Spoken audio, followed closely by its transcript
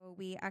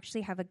we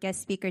actually have a guest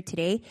speaker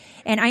today.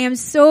 And I am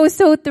so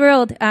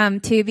thrilled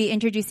to be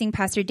introducing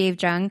Pastor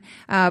Dave Jung.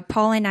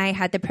 Paul and I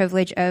had the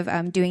privilege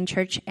of doing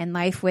church and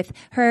life with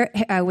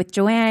with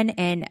Joanne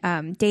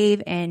and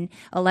Dave and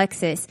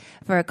Alexis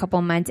for a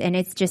couple months. And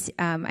it's just,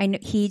 I know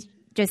he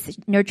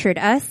just nurtured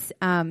us,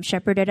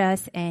 shepherded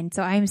us. And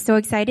so I'm so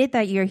excited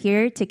that you're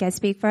here to guest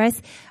speak for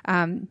us.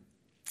 And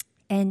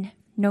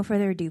no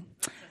further ado,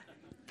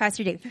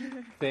 Pastor Dave.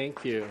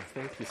 Thank you.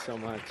 Thank you so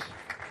much.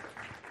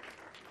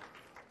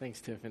 Thanks,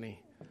 Tiffany.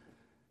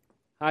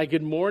 Hi,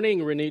 good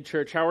morning, Renewed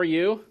Church. How are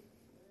you?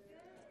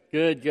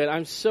 Good.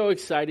 I'm so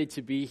excited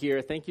to be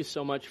here. Thank you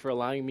so much for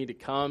allowing me to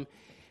come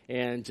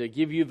and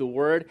give you the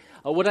word.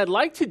 What I'd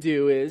like to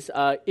do is,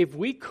 if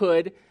we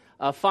could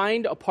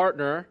find a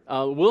partner.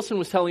 Wilson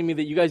was telling me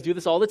that you guys do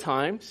this all the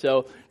time,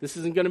 so this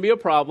isn't going to be a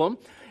problem.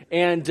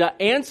 And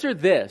answer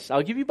this.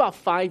 I'll give you about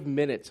 5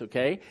 minutes,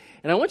 okay?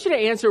 And I want you to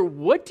answer,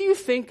 what do you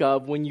think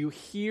of when you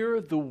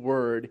hear the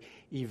word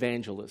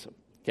evangelism,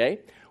 okay?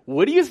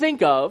 What do you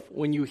think of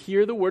when you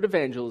hear the word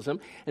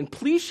evangelism? And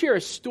please share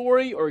a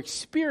story or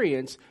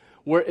experience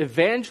where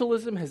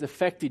evangelism has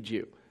affected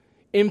you,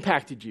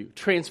 impacted you,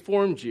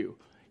 transformed you.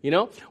 You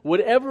know,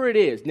 whatever it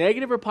is,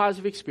 negative or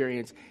positive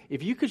experience,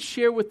 if you could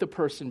share with the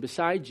person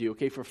beside you,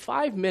 okay, for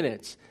 5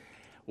 minutes,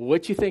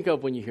 what you think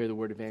of when you hear the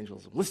word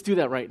evangelism. Let's do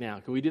that right now.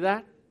 Can we do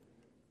that?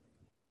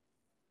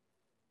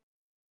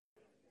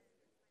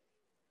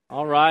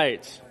 All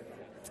right.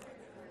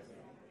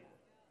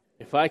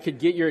 If I could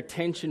get your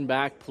attention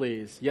back,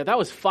 please. Yeah, that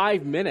was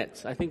 5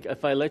 minutes. I think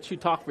if I let you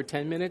talk for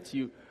 10 minutes,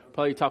 you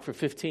probably talk for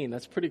 15.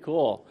 That's pretty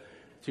cool.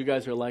 So you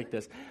guys are like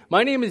this.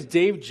 My name is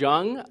Dave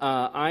Jung.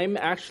 I'm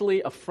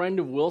actually a friend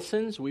of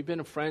Wilson's. We've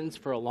been friends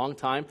for a long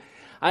time.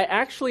 I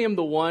actually am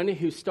the one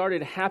who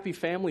started Happy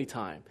Family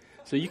Time.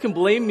 So you can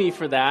blame me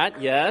for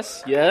that.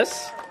 Yes.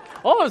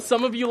 Oh,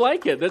 some of you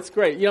like it. That's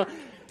great. You know,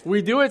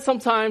 we do it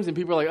sometimes and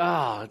people are like,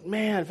 oh,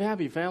 man,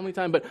 Happy Family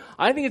Time. But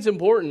I think it's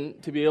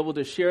important to be able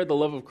to share the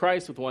love of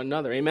Christ with one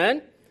another.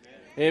 Amen?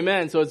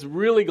 Amen. So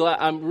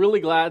I'm really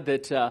glad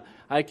that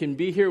I can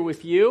be here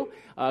with you,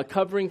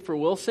 covering for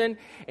Wilson.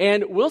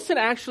 And Wilson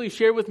actually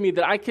shared with me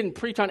that I can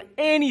preach on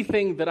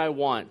anything that I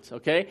want,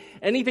 okay?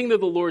 Anything that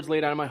the Lord's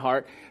laid out in my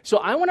heart. So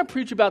I want to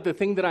preach about the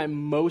thing that I'm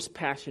most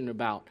passionate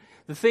about.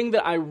 The thing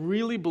that I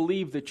really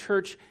believe the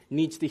church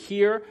needs to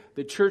hear,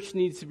 the church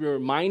needs to be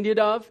reminded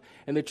of,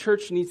 and the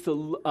church needs to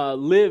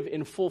live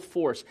in full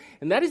force.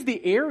 And that is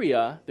the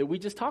area that we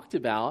just talked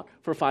about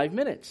for 5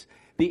 minutes.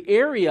 The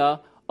area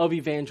of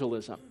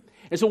evangelism.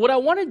 And so what I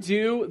want to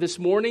do this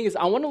morning is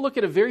I want to look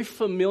at a very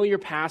familiar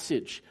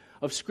passage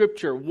of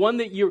Scripture, one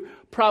that you're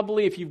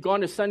probably, if you've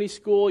gone to Sunday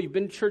school, you've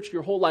been to church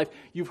your whole life,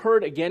 you've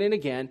heard again and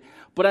again,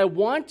 but I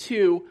want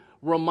to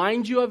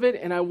remind you of it,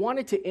 and I want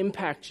it to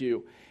impact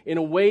you in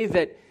a way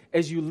that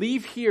as you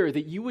leave here,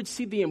 that you would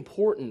see the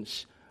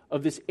importance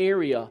of this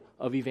area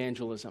of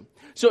evangelism.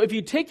 So if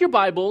you take your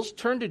Bibles,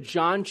 turn to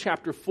John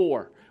chapter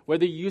 4,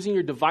 whether you're using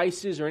your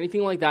devices or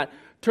anything like that,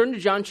 turn to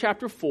John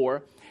chapter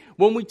 4.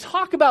 When we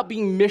talk about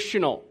being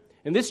missional,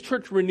 and this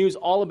church renews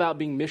all about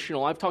being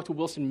missional. I've talked to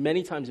Wilson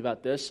many times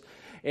about this,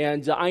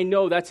 and I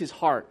know that's his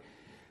heart.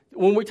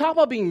 When we talk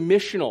about being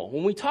missional,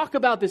 when we talk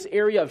about this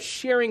area of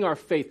sharing our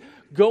faith,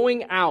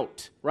 going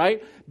out,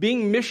 right,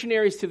 being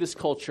missionaries to this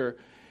culture,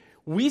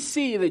 we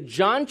see that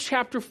John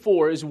chapter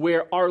 4 is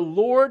where our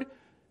Lord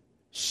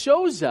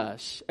shows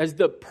us, as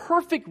the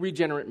perfect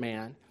regenerate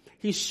man,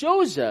 he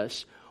shows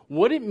us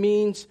what it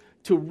means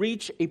to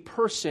reach a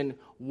person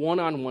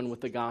one-on-one with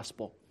the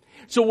gospel.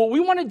 So what we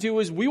want to do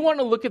is we want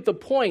to look at the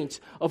point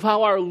of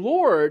how our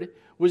Lord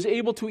was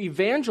able to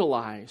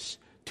evangelize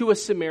to a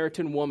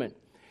Samaritan woman.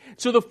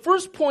 So the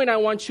first point I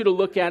want you to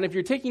look at, if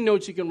you're taking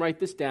notes, you can write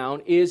this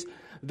down, is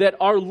that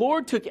our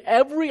Lord took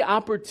every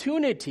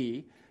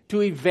opportunity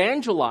to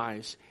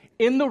evangelize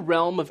in the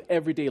realm of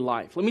everyday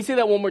life. Let me say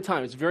that one more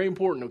time. It's very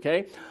important,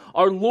 okay?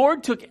 Our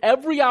Lord took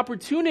every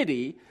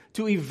opportunity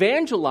to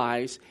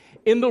evangelize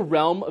in the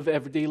realm of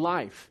everyday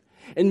life.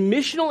 And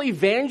missional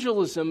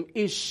evangelism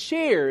is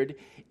shared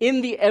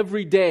in the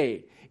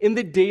everyday, in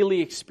the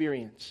daily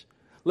experience.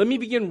 Let me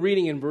begin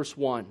reading in verse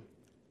 1.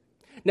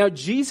 Now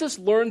Jesus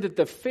learned that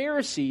the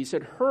Pharisees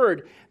had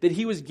heard that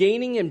he was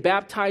gaining and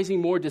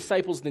baptizing more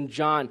disciples than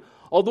John,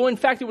 although in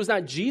fact it was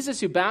not Jesus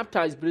who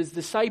baptized, but his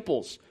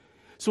disciples.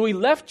 So he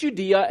left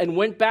Judea and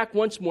went back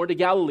once more to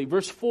Galilee.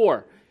 Verse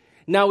 4.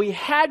 Now he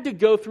had to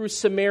go through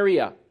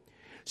Samaria.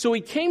 So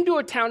he came to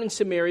a town in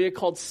Samaria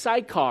called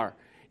Sychar,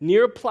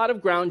 near a plot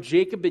of ground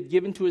Jacob had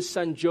given to his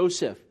son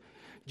Joseph.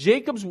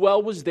 Jacob's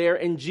well was there,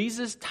 and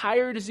Jesus,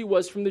 tired as he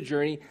was from the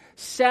journey,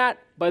 sat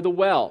by the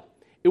well.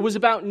 It was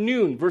about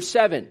noon, verse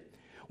 7.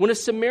 When a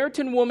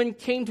Samaritan woman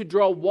came to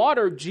draw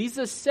water,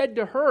 Jesus said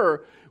to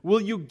her,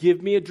 "Will you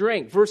give me a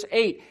drink?" Verse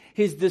 8.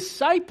 His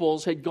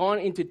disciples had gone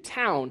into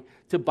town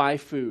to buy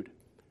food.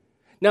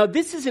 Now,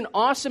 this is an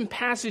awesome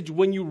passage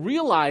when you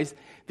realize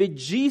that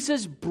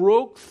Jesus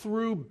broke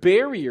through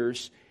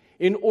barriers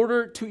in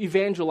order to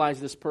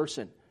evangelize this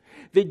person.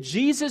 That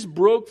Jesus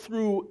broke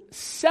through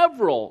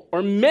several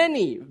or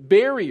many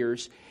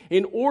barriers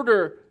in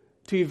order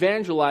to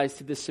evangelize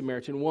to this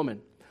Samaritan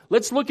woman.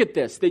 Let's look at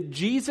this, that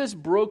Jesus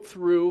broke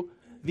through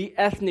the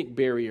ethnic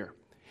barrier.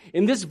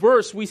 In this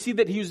verse, we see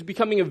that he was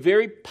becoming a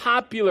very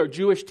popular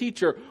Jewish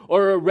teacher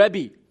or a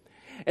Rebbe.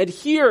 And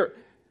here,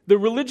 the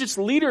religious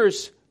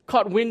leaders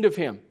caught wind of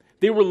him.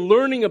 They were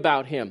learning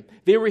about him.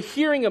 They were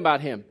hearing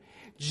about him.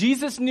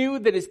 Jesus knew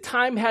that his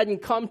time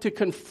hadn't come to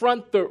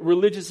confront the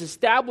religious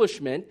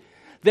establishment,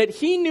 that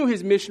he knew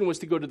his mission was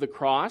to go to the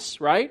cross,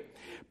 right?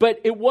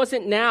 But it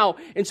wasn't now.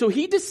 And so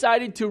he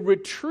decided to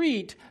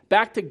retreat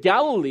back to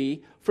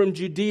Galilee from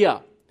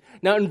Judea.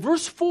 Now in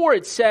verse 4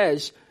 it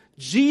says,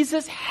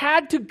 Jesus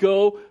had to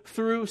go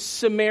through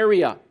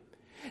Samaria.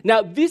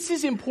 Now this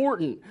is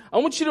important. I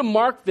want you to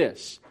mark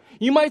this.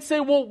 You might say,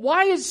 well,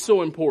 why is it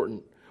so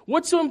important?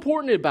 What's so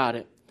important about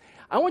it?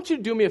 I want you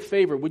to do me a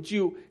favor. Would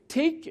you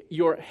take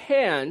your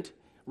hand,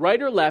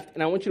 right or left,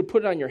 and I want you to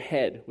put it on your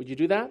head. Would you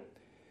do that?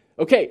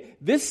 Okay,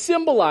 this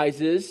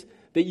symbolizes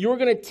that you're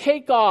going to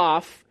take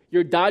off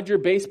your Dodger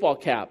baseball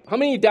cap. How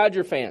many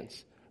Dodger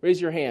fans? Raise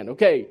your hand.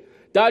 Okay,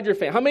 Dodger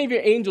fan. How many of you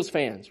are Angels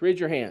fans? Raise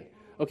your hand.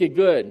 Okay,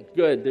 good.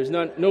 There's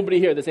nobody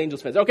here that's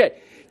Angels fans. Okay,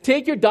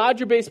 take your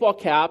Dodger baseball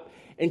cap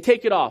and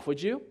take it off,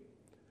 would you?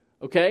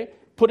 Okay,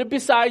 put it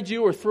beside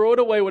you or throw it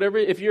away, whatever.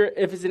 If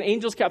it's an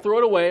Angels cap, throw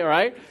it away, all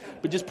right?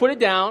 But just put it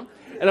down.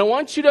 And I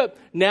want you to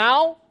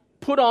now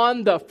put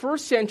on the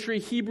first century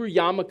Hebrew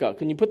yarmulke.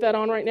 Can you put that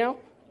on right now?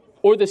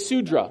 Or the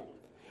sudra.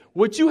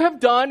 What you have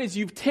done is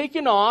you've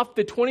taken off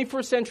the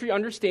 21st century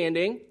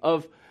understanding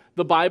of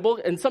the Bible,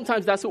 and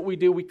sometimes that's what we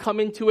do. We come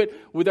into it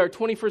with our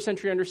 21st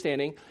century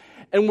understanding,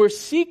 and we're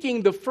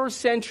seeking the first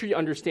century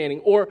understanding,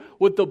 or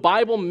what the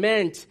Bible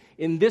meant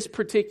in this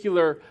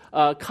particular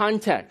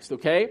context,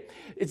 okay?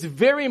 It's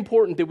very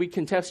important that we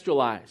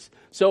contextualize.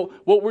 So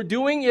what we're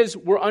doing is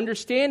we're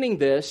understanding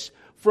this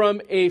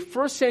from a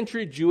first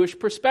century Jewish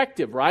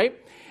perspective, right?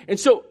 And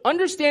so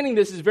understanding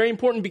this is very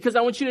important because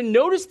I want you to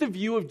notice the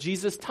view of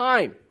Jesus'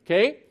 time,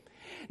 okay?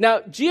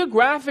 Now,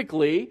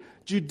 geographically,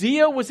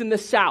 Judea was in the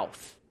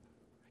south.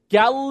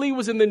 Galilee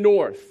was in the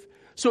north.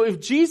 So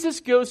if Jesus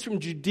goes from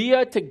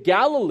Judea to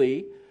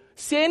Galilee,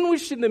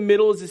 sandwiched in the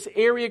middle is this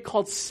area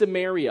called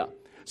Samaria.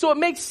 So it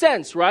makes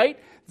sense, right?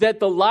 That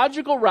the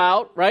logical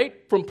route, right,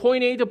 from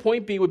point A to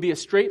point B would be a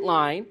straight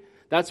line.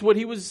 That's what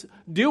he was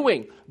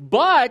doing.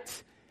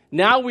 But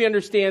now we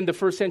understand the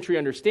first century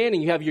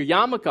understanding. You have your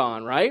yarmulke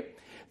on, right?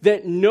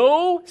 That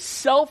no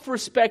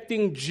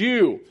self-respecting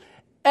Jew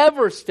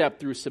ever stepped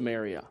through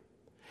Samaria.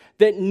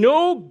 That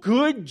no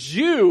good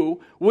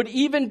Jew would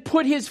even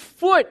put his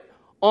foot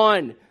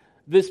on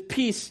this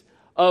piece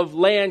of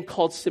land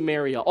called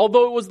Samaria,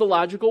 although it was the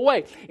logical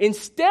way.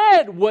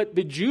 Instead, what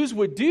the Jews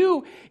would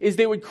do is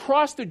they would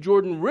cross the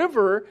Jordan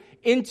River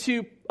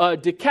into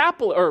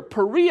Decapolis or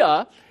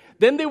Perea.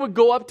 Then they would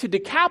go up to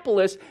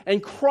Decapolis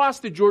and cross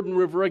the Jordan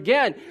River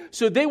again.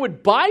 So they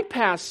would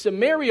bypass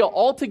Samaria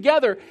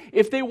altogether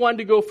if they wanted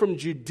to go from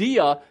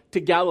Judea to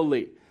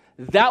Galilee.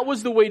 That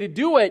was the way to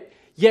do it,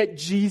 yet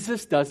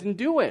Jesus doesn't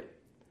do it.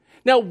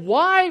 Now,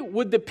 why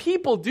would the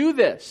people do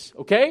this?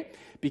 Okay?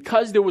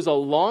 Because there was a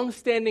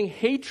long-standing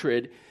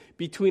hatred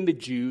between the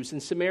Jews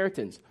and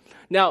Samaritans.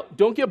 Now,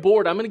 don't get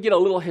bored. I'm going to get a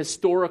little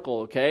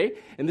historical, okay?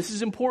 And this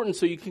is important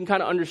so you can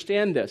kind of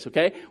understand this,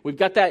 okay? We've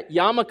got that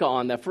yarmulke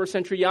on, that first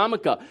century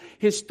yarmulke.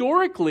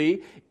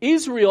 Historically,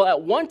 Israel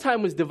at one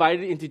time was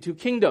divided into two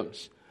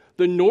kingdoms,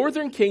 the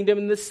northern kingdom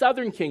and the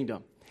southern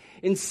kingdom.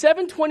 In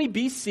 720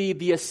 BC,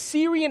 the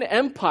Assyrian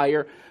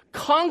Empire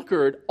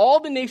conquered all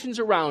the nations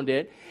around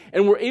it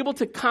and were able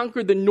to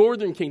conquer the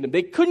northern kingdom.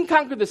 They couldn't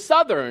conquer the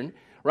southern,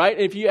 right?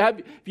 And if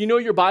you know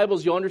your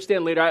Bibles, you'll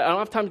understand later. I don't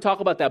have time to talk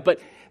about that, but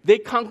they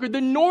conquered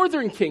the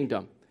northern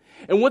kingdom.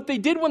 And what they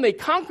did when they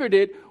conquered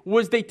it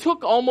was they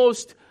took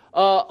almost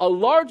a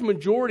large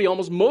majority,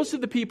 almost most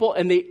of the people,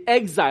 and they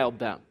exiled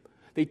them.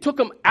 They took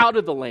them out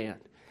of the land.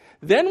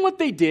 Then what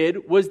they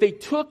did was they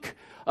took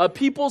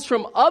peoples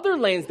from other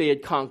lands they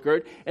had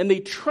conquered, and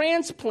they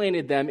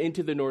transplanted them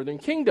into the northern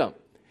kingdom.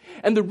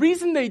 And the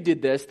reason they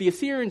did this, the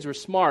Assyrians were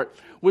smart,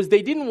 was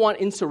they didn't want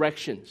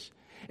insurrections.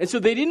 And so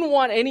they didn't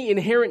want any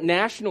inherent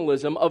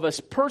nationalism of a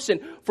person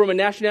from a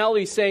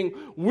nationality saying,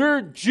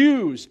 we're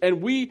Jews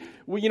and we're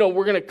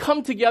going to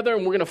come together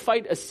and we're going to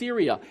fight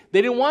Assyria.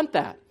 They didn't want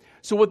that.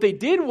 So what they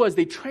did was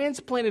they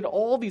transplanted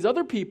all these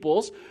other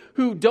peoples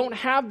who don't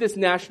have this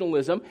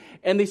nationalism,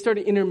 and they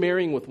started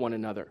intermarrying with one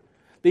another.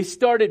 They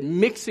started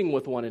mixing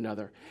with one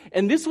another.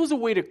 And this was a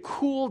way to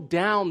cool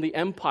down the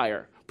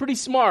empire. Pretty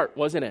smart,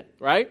 wasn't it?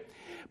 Right?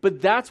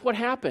 But that's what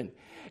happened.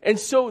 And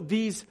so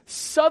these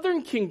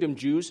southern kingdom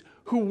Jews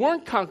who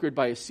weren't conquered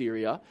by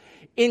Assyria,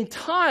 in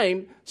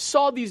time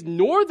saw these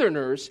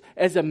northerners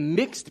as a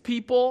mixed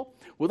people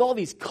with all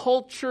these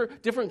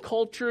different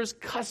cultures,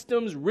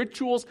 customs,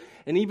 rituals,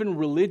 and even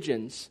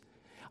religions,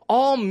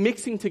 all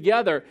mixing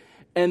together,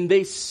 and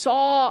they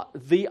saw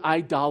the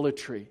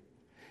idolatry.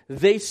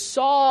 They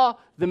saw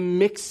the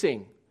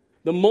mixing,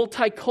 the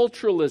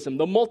multiculturalism,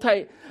 the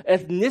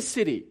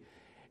multi-ethnicity,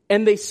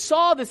 and they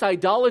saw this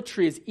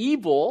idolatry as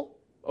evil,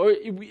 Or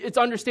it's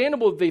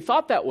understandable that they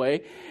thought that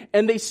way.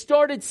 And they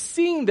started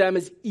seeing them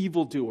as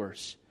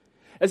evildoers.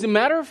 As a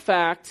matter of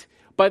fact,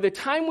 by the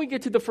time we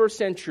get to the first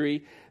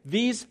century,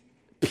 these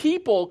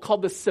people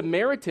called the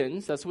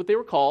Samaritans, that's what they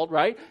were called,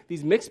 right?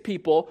 These mixed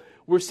people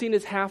were seen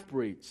as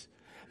half-breeds.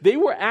 They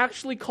were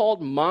actually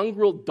called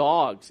mongrel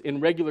dogs in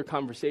regular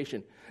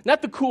conversation.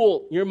 Not the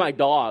cool, you're my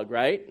dog,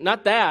 right?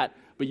 Not that,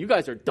 but you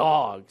guys are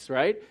dogs,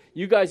 right?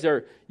 You guys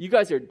are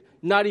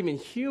not even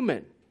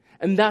human.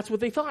 And that's what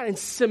they thought. And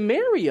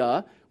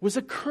Samaria was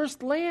a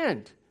cursed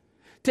land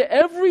to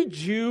every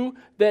Jew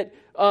that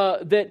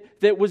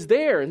was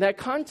there in that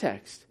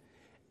context.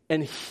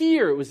 And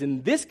here it was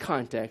in this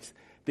context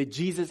that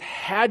Jesus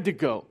had to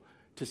go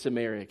to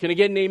Samaria. Can I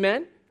get an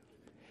amen?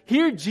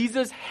 Here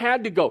Jesus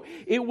had to go.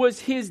 It was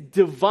his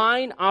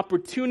divine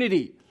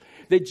opportunity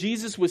that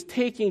Jesus was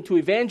taking to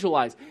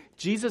evangelize.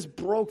 Jesus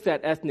broke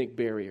that ethnic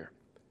barrier.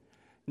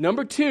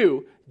 Number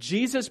 2,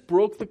 Jesus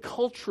broke the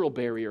cultural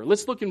barrier.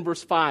 Let's look in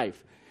verse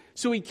 5.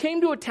 So he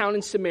came to a town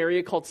in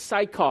Samaria called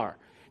Sychar,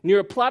 near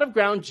a plot of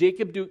ground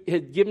Jacob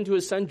had given to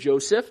his son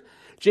Joseph.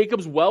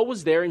 Jacob's well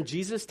was there, and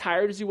Jesus,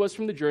 tired as he was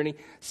from the journey,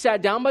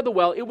 sat down by the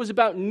well. It was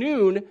about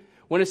noon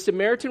when a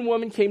Samaritan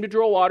woman came to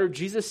draw water.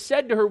 Jesus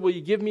said to her, "Will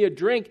you give me a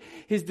drink?"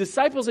 His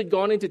disciples had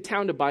gone into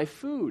town to buy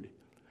food.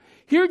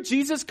 Here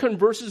Jesus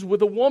converses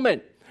with a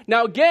woman.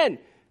 Now again,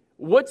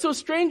 what's so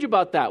strange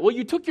about that? Well,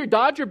 you took your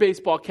Dodger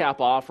baseball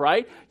cap off,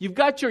 right? You've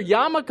got your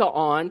yarmulke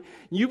on.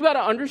 You've got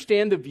to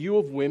understand the view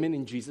of women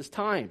in Jesus'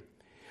 time.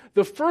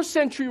 The first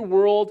century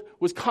world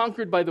was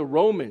conquered by the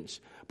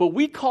Romans, but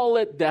we call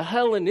it the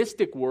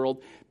Hellenistic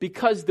world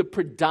because the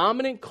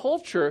predominant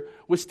culture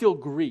was still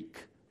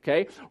Greek.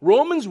 Okay,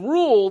 Romans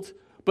ruled,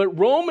 but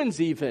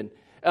Romans even,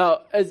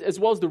 as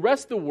well as the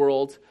rest of the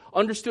world,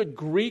 understood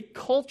Greek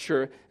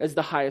culture as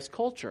the highest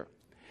culture.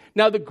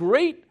 Now, the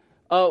great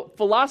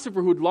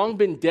philosopher who had long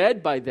been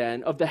dead by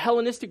then of the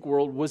Hellenistic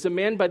world was a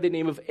man by the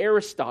name of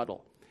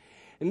Aristotle.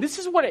 And this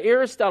is what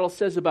Aristotle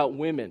says about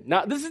women.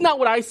 Now, this is not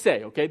what I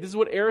say, okay? This is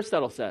what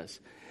Aristotle says.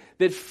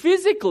 That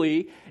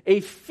physically, a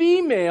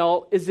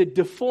female is a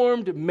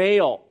deformed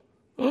male.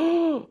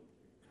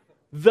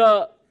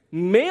 The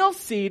male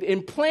seed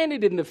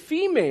implanted in the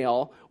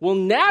female will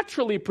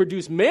naturally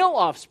produce male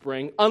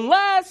offspring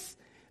unless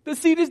the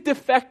seed is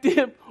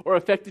defective or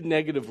affected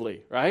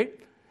negatively, right?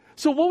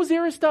 So what was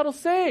Aristotle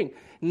saying?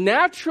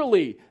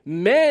 Naturally,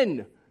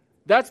 men,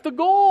 that's the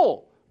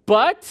goal.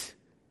 But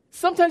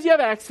sometimes you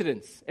have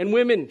accidents and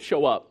women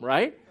show up,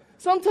 right?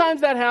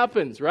 Sometimes that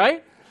happens,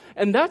 right?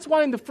 And that's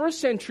why in the first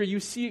century you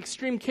see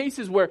extreme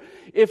cases where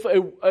if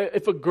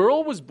a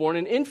girl was born,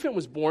 an infant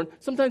was born,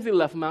 sometimes they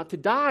left them out to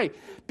die.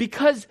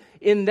 Because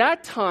in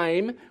that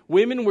time,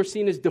 women were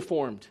seen as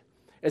deformed,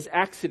 as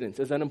accidents,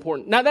 as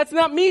unimportant. Now that's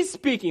not me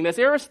speaking, that's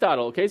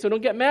Aristotle, okay? So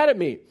don't get mad at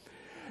me.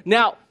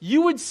 Now,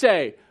 you would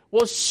say,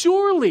 well,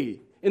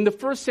 surely in the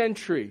first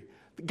century,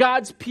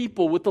 God's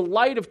people with the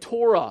light of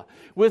Torah,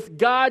 with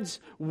God's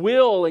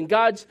will and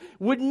God's,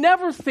 would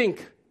never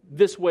think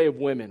this way of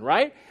women,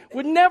 right?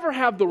 Would never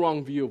have the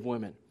wrong view of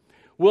women.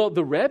 Well,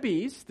 the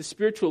Rebbes, the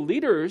spiritual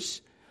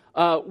leaders,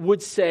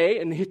 would say,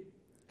 and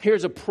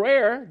here's a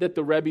prayer that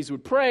the Rebbes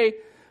would pray,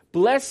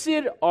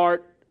 "Blessed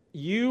art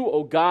you,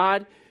 O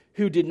God,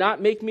 who did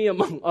not make me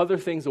among other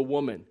things a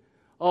woman."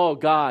 Oh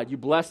God, you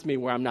blessed me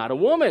where I'm not a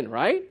woman,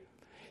 right?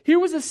 Here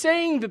was a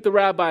saying that the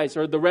rabbis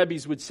or the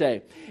Rebbes would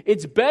say.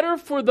 It's better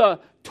for the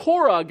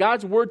Torah,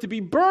 God's word, to be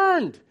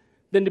burned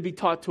than to be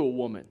taught to a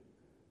woman.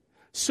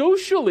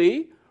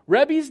 Socially,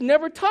 Rebbes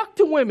never talked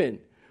to women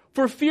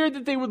for fear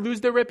that they would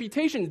lose their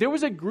reputation. There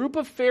was a group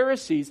of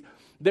Pharisees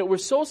that were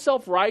so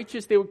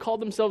self-righteous, they would call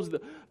themselves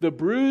the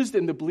bruised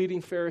and the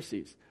bleeding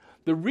Pharisees.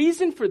 The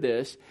reason for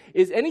this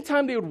is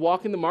anytime they would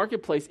walk in the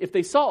marketplace, if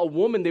they saw a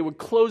woman, they would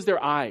close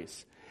their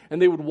eyes.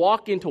 And they would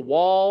walk into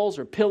walls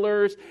or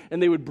pillars,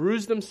 and they would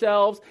bruise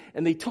themselves,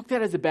 and they took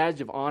that as a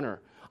badge of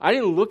honor. I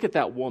didn't look at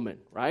that woman,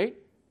 right?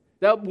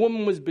 That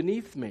woman was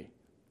beneath me.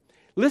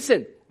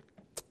 Listen,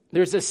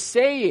 there's a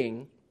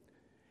saying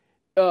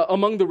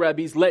among the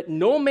Rebbes, "Let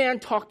no man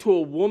talk to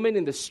a woman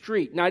in the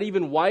street, not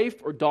even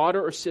wife or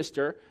daughter or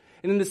sister."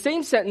 And in the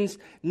same sentence,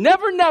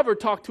 "Never, never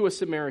talk to a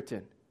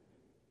Samaritan."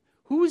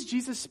 Who was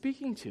Jesus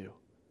speaking to?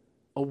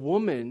 A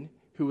woman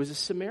who was a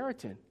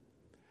Samaritan.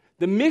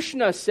 The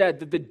Mishnah said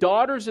that the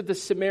daughters of the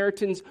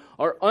Samaritans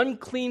are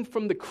unclean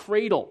from the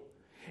cradle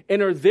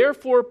and are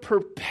therefore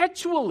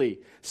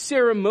perpetually,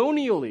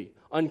 ceremonially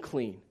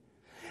unclean.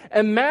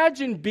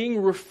 Imagine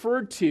being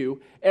referred to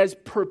as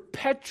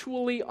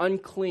perpetually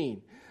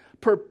unclean,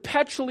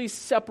 perpetually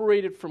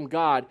separated from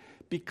God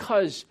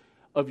because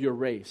of your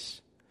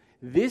race.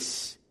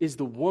 This is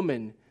the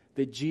woman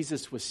that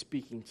Jesus was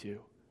speaking to.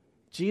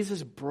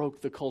 Jesus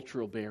broke the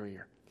cultural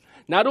barrier.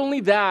 Not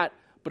only that,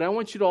 but I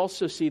want you to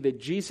also see that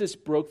Jesus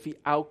broke the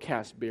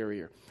outcast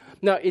barrier.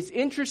 Now, it's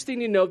interesting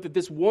to note that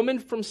this woman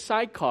from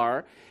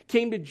Sychar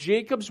came to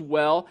Jacob's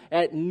well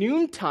at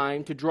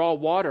noontime to draw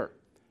water.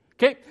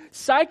 Okay,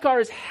 Sychar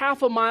is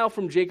half a mile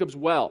from Jacob's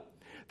well.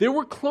 There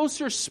were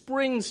closer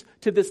springs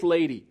to this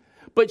lady.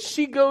 but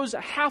she goes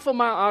half a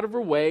mile out of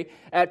her way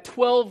at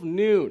 12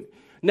 noon.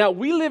 Now,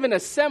 we live in a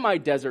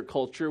semi-desert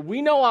culture.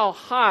 We know how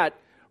hot,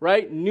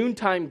 right,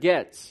 noontime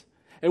gets.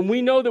 And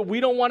we know that we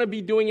don't want to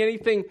be doing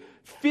anything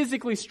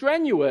physically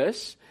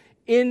strenuous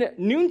in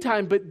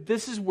noontime, but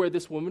this is where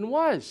this woman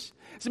was.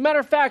 As a matter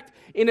of fact,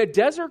 in a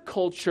desert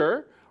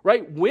culture,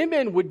 right,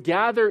 women would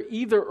gather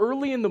either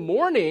early in the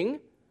morning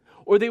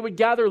or they would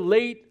gather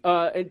late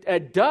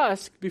at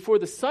dusk before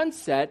the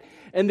sunset,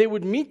 and they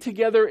would meet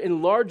together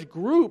in large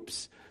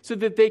groups so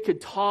that they could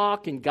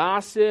talk and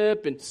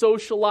gossip and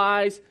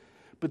socialize.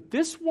 But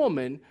this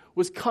woman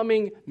was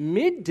coming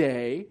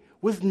midday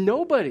with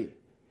nobody.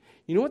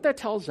 You know what that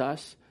tells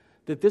us?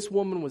 That this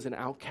woman was an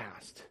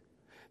outcast.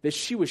 That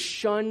she was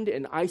shunned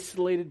and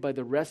isolated by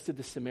the rest of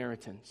the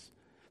Samaritans.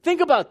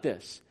 Think about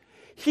this.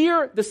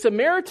 Here, the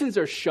Samaritans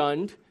are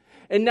shunned,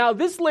 and now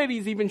this lady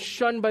is even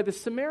shunned by the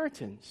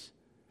Samaritans.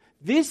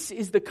 This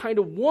is the kind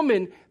of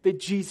woman that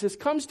Jesus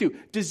comes to.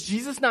 Does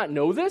Jesus not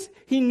know this?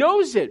 He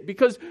knows it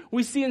because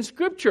we see in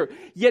Scripture.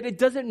 Yet it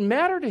doesn't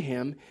matter to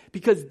him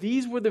because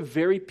these were the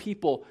very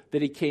people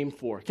that he came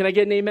for. Can I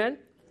get an amen?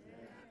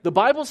 The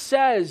Bible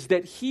says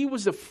that he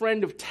was a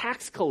friend of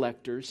tax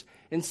collectors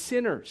and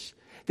sinners,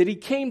 that he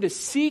came to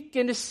seek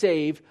and to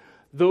save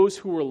those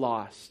who were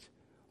lost.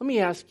 Let me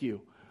ask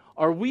you,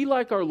 are we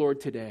like our Lord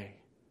today?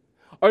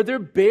 Are there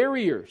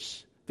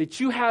barriers that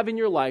you have in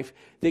your life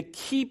that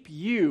keep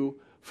you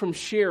from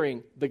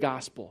sharing the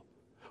gospel,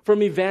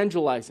 from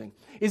evangelizing?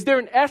 Is there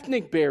an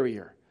ethnic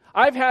barrier?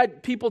 I've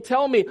had people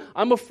tell me,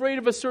 I'm afraid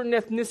of a certain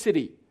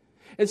ethnicity,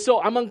 and so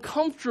I'm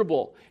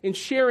uncomfortable in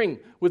sharing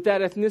with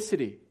that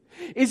ethnicity.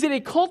 Is it a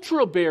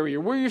cultural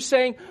barrier where you're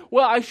saying,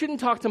 well, I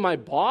shouldn't talk to my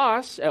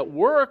boss at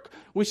work.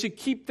 We should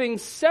keep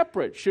things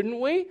separate, shouldn't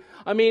we?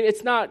 I mean,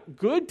 it's not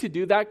good to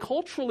do that.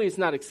 Culturally, it's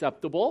not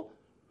acceptable.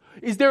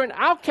 Is there an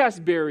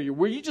outcast barrier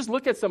where you just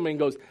look at somebody and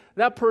goes,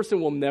 that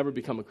person will never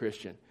become a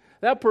Christian.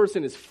 That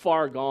person is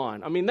far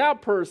gone. I mean,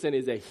 that person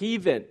is a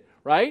heathen,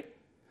 right?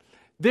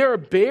 There are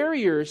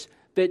barriers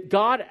that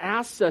God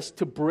asks us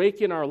to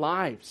break in our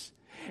lives.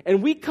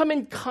 And we come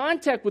in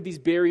contact with these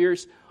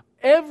barriers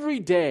every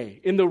day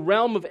in the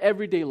realm of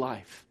everyday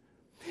life.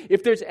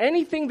 If there's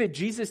anything that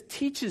Jesus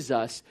teaches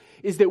us,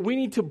 is that we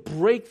need to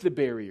break the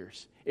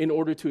barriers in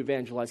order to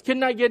evangelize.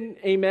 Can I get an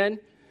amen?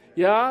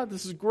 Yeah,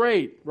 this is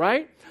great,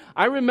 right?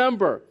 I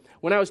remember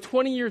when I was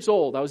 20 years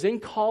old, I was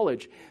in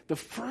college, the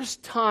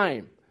first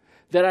time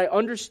that I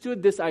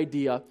understood this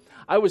idea,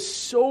 I was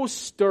so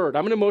stirred.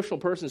 I'm an emotional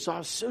person, so I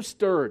was so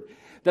stirred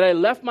that I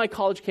left my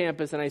college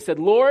campus and I said,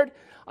 Lord,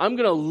 I'm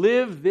going to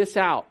live this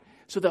out.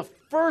 So the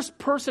first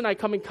person I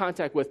come in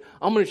contact with,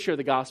 I'm going to share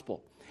the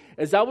gospel.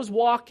 As I was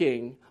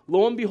walking,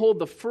 lo and behold,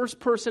 the first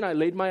person I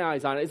laid my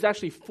eyes on is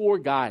actually 4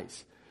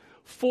 guys,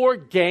 4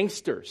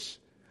 gangsters.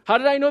 How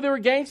did I know they were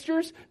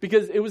gangsters?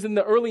 Because it was in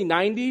the early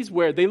 90s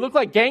where they looked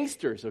like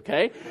gangsters,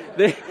 okay?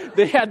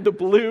 They had the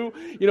blue,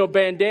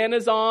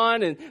 bandanas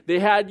on, and they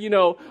had,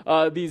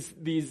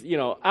 these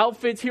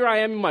outfits. Here I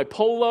am in my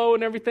polo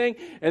and everything,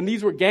 and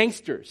these were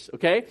gangsters,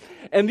 okay?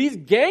 And these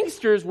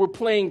gangsters were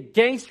playing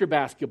gangster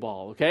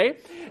basketball, okay?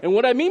 And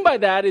what I mean by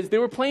that is they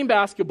were playing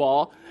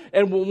basketball,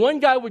 and when one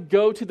guy would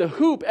go to the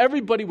hoop,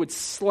 everybody would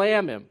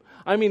slam him.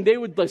 I mean, they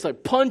would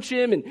like punch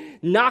him and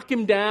knock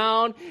him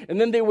down,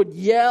 and then they would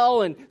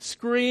yell and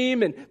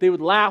scream, and they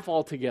would laugh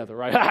all together,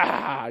 right?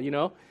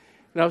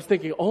 And I was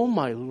thinking, oh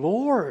my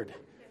Lord,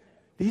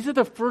 these are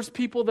the first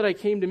people that I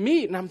came to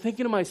meet. And I'm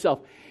thinking to myself,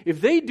 if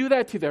they do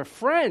that to their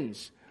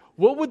friends,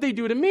 what would they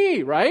do to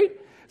me, right?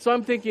 So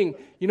I'm thinking,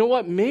 you know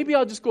what, maybe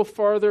I'll just go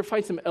farther,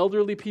 find some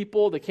elderly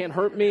people that can't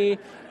hurt me.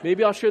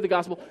 Maybe I'll share the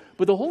gospel.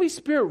 But the Holy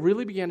Spirit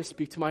really began to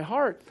speak to my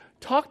heart.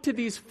 Talk to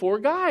these 4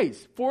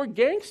 guys, 4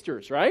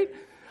 gangsters, right?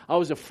 I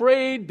was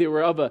afraid. They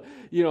were of a,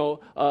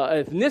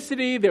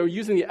 ethnicity. They were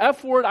using the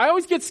F word. I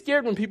always get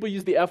scared when people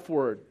use the F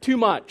word too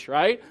much,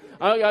 right?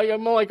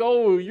 I'm like,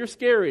 oh, you're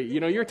scary.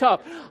 You're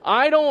tough.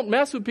 I don't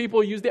mess with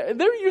people who use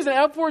they're using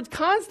F words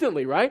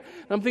constantly, right?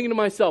 And I'm thinking to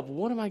myself,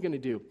 what am I going to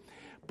do?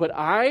 But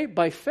I,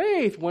 by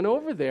faith, went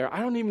over there.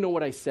 I don't even know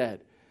what I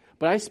said.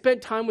 But I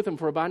spent time with them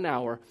for about an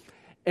hour.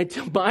 And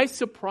to my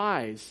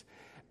surprise,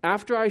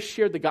 after I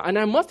shared the gospel, and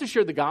I must have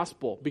shared the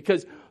gospel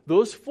because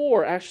those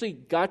 4 actually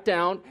got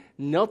down,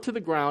 knelt to the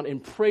ground,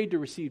 and prayed to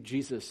receive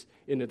Jesus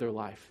into their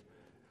life.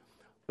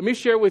 Let me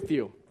share with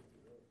you.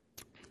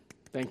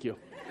 Thank you.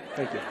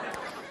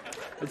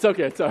 It's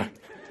okay. It's all right.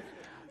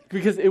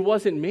 Because it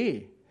wasn't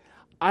me.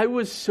 I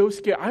was so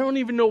scared. I don't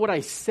even know what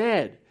I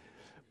said.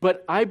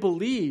 But I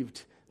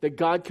believed that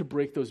God could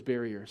break those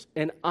barriers.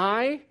 And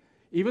I,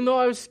 even though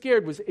I was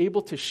scared, was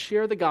able to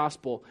share the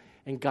gospel,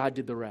 and God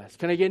did the rest.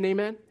 Can I get an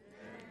amen?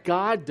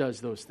 God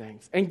does those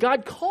things. And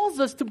God calls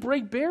us to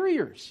break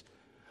barriers.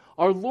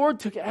 Our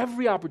Lord took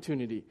every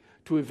opportunity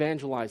to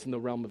evangelize in the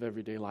realm of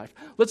everyday life.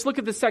 Let's look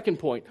at the second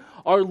point.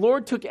 Our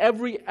Lord took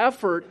every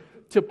effort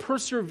to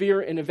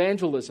persevere in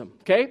evangelism.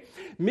 Okay?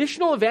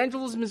 Missional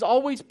evangelism is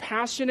always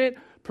passionate,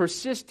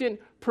 persistent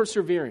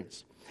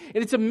perseverance.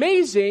 And it's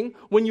amazing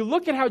when you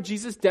look at how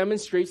Jesus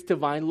demonstrates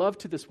divine love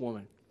to this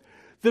woman.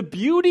 The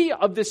beauty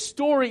of this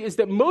story is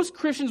that most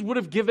Christians would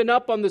have given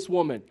up on this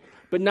woman,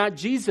 but not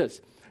Jesus.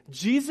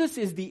 Jesus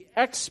is the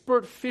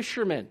expert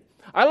fisherman.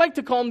 I like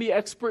to call him the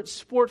expert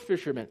sport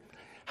fisherman.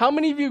 How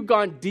many of you have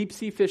gone deep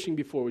sea fishing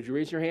before? Would you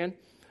raise your hand?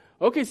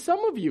 Okay,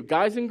 some of you,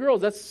 guys and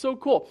girls, that's so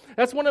cool.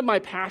 That's one of my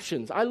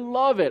passions. I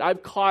love it.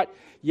 I've caught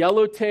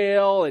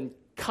yellowtail and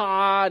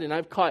cod, and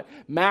I've caught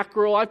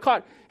mackerel. I've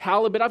caught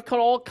halibut. I've caught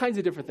all kinds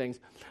of different things.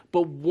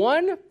 But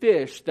one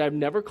fish that I've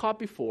never caught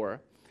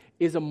before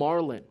is a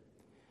marlin.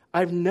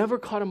 I've never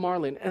caught a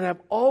marlin, and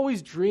I've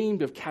always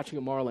dreamed of catching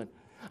a marlin.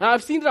 Now,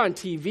 I've seen it on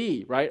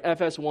TV, right?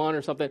 FS1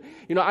 or something.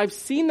 I've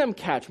seen them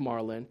catch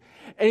marlin,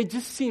 and it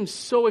just seems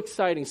so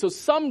exciting. So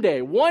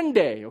someday, one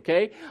day,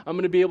 okay, I'm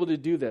going to be able to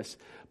do this.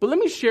 But let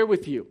me share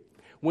with you,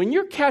 when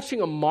you're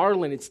catching a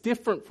marlin, it's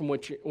different from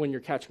when you're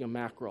catching a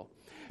mackerel.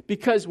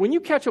 Because when you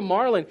catch a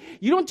marlin,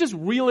 you don't just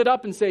reel it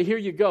up and say, here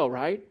you go,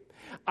 right?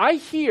 I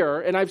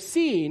hear, and I've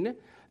seen,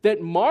 that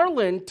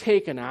marlin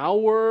take an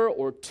hour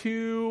or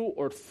 2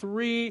 or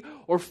 3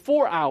 or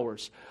 4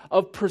 hours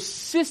of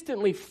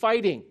persistently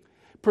fighting,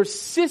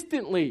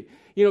 persistently,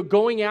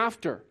 going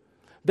after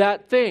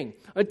that thing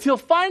until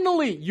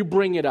finally you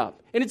bring it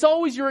up. And it's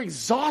always you're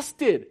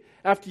exhausted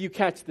after you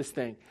catch this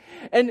thing.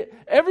 And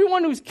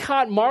everyone who's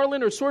caught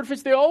marlin or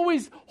swordfish, they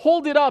always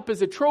hold it up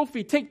as a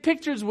trophy, take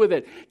pictures with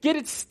it, get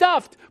it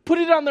stuffed, put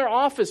it on their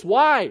office.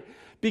 Why?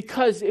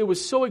 Because it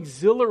was so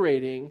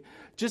exhilarating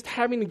just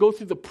having to go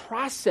through the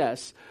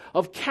process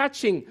of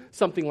catching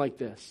something like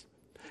this.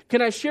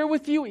 Can I share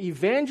with you,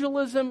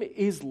 evangelism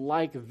is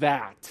like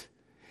that.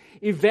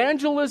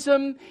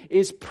 Evangelism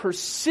is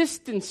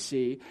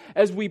persistency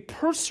as we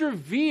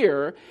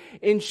persevere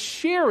in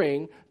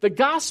sharing the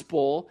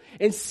gospel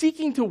and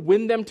seeking to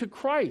win them to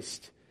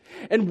Christ.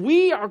 And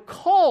we are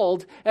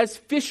called as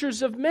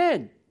fishers of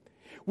men.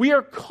 We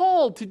are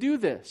called to do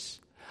this.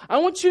 I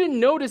want you to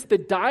notice the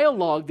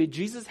dialogue that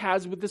Jesus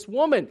has with this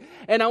woman.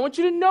 And I want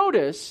you to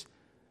notice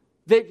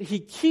that he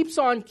keeps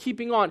on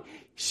keeping on.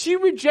 She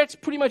rejects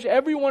pretty much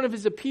every one of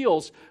his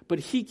appeals, but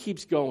he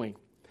keeps going.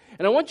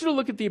 And I want you to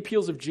look at the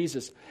appeals of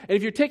Jesus. And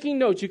if you're taking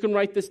notes, you can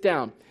write this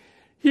down.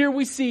 Here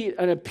we see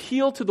an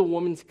appeal to the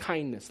woman's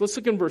kindness. Let's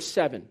look in verse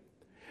 7.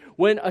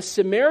 When a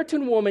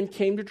Samaritan woman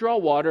came to draw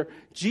water,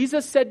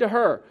 Jesus said to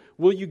her,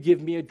 "Will you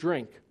give me a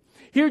drink?"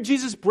 Here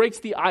Jesus breaks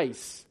the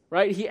ice,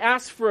 right? He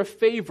asks for a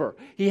favor.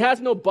 He has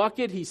no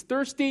bucket. He's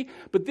thirsty.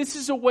 But this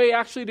is a way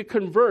actually to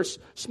converse,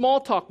 small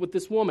talk with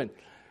this woman.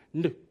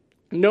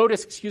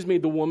 Notice, the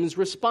woman's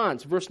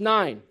response. Verse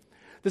 9.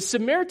 The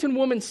Samaritan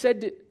woman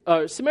said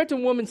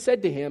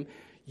to him,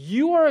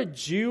 "You are a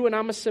Jew and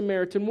I'm a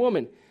Samaritan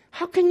woman.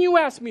 How can you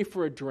ask me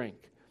for a drink?"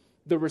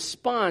 The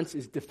response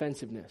is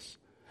defensiveness.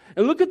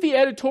 And look at the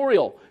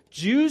editorial.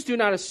 Jews do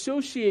not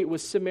associate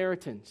with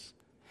Samaritans.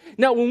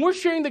 Now, when we're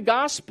sharing the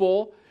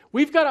gospel,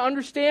 we've got to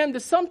understand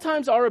that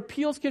sometimes our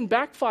appeals can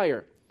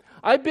backfire.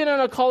 I've been on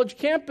a college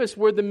campus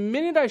where the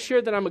minute I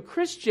share that I'm a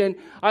Christian,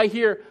 I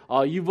hear,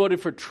 "Oh, you voted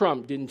for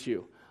Trump, didn't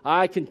you?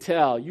 I can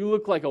tell. You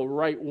look like a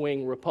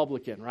right-wing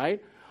Republican,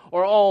 right?"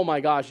 Or, "Oh my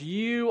gosh,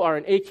 you are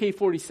an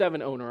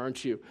AK-47 owner,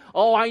 aren't you?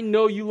 Oh, I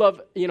know you love,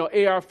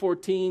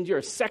 AR-14s. You're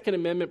a Second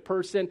Amendment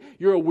person.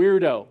 You're a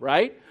weirdo,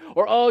 right?"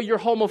 Or, "Oh, you're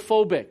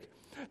homophobic."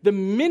 The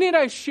minute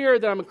I share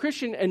that I'm a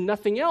Christian and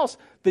nothing else,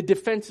 the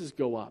defenses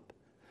go up.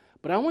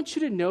 But I want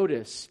you to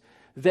notice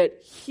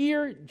that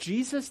here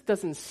Jesus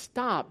doesn't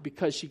stop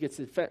because she gets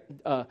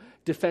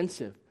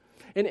defensive.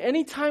 And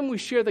anytime we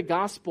share the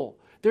gospel,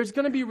 there's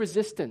going to be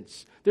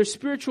resistance. There's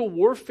spiritual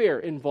warfare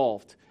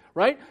involved,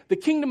 right? The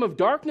kingdom of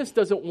darkness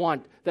doesn't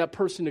want that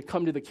person to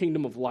come to the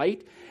kingdom of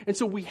light. And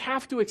so we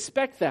have to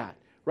expect that,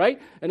 right?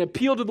 An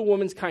appeal to the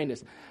woman's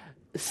kindness.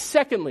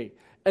 Secondly,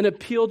 an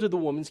appeal to the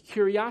woman's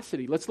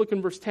curiosity. Let's look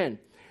in verse 10.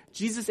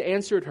 Jesus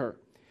answered her,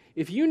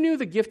 "If you knew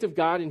the gift of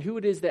God and who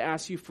it is that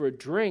asks you for a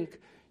drink,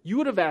 you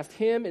would have asked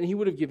him and he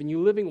would have given you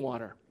living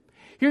water."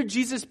 Here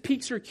Jesus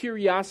piques her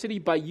curiosity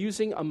by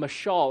using a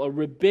mashal, a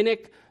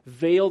rabbinic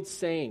veiled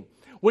saying.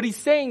 What he's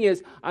saying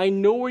is, "I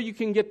know where you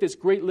can get this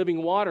great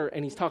living water,"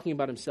 and he's talking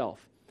about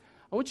himself.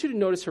 I want you to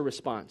notice her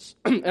response.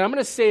 And I'm going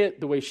to say it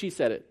the way she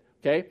said it,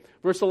 okay?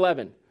 Verse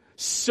 11,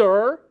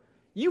 "Sir,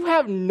 you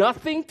have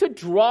nothing to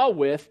draw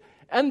with,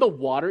 and the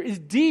water is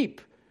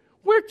deep.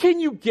 Where can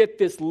you get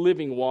this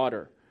living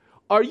water?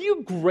 Are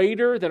you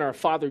greater than our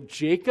father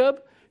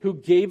Jacob, who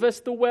gave us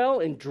the well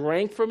and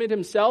drank from it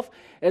himself,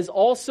 as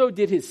also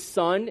did his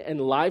son and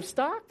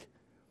livestock?"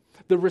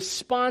 The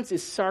response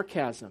is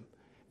sarcasm.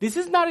 This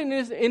is not an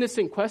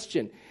innocent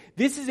question.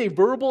 This is a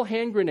verbal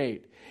hand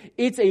grenade.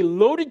 It's a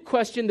loaded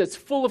question that's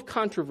full of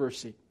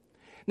controversy.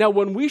 Now,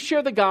 when we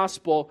share the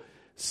gospel,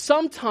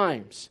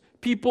 sometimes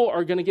people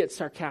are going to get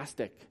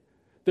sarcastic.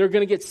 They're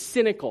going to get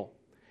cynical.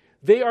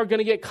 They are going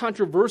to get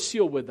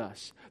controversial with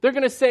us. They're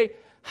going to say,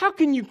 "How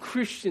can you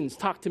Christians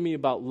talk to me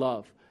about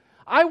love?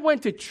 I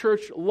went to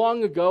church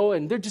long ago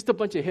and they're just a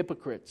bunch of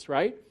hypocrites,"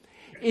 right?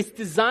 It's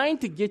designed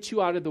to get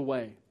you out of the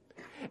way.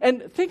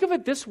 And think of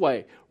it this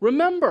way.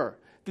 Remember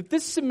that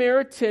this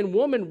Samaritan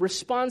woman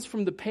responds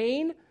from the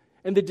pain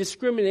and the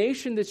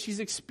discrimination that she's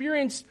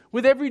experienced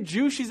with every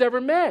Jew she's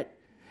ever met.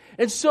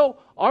 And so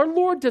our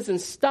Lord doesn't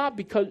stop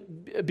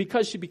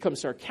because she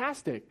becomes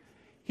sarcastic.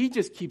 He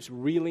just keeps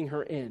reeling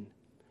her in.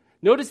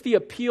 Notice the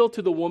appeal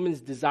to the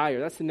woman's desire.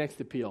 That's the next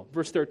appeal.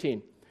 Verse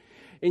 13.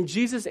 And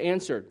Jesus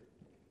answered,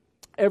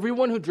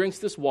 everyone who drinks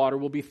this water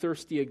will be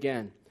thirsty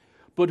again.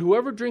 But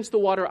whoever drinks the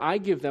water I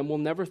give them will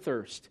never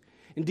thirst.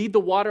 Indeed, the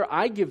water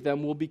I give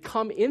them will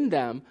become in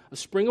them a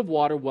spring of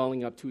water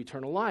welling up to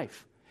eternal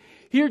life.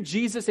 Here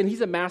Jesus, and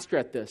he's a master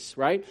at this,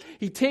 right?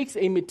 He takes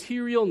a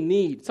material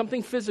need,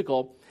 something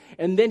physical,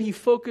 and then he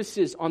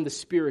focuses on the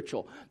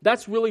spiritual.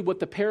 That's really what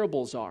the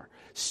parables are.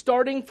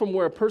 Starting from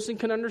where a person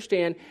can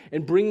understand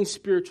and bringing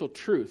spiritual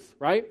truth,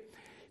 right?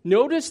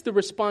 Notice the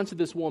response of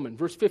this woman.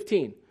 Verse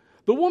 15.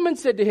 The woman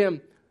said to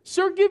him,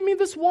 Sir, give me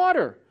this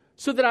water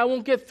so that I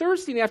won't get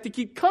thirsty and have to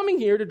keep coming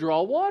here to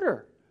draw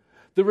water.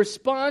 The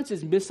response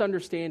is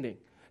misunderstanding.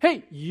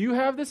 Hey, you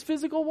have this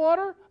physical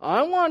water?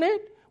 I want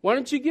it. Why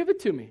don't you give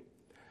it to me?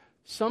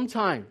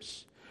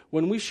 Sometimes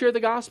when we share the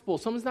gospel,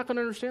 someone's not going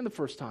to understand the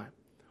first time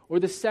or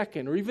the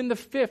second or even the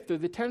fifth or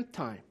the 10th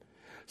time.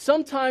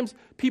 Sometimes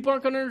people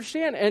aren't going to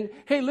understand. And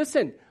hey,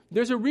 listen,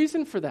 there's a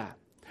reason for that.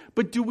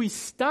 But do we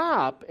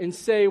stop and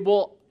say,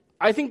 well,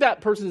 I think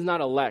that person's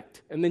not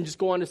elect, and then just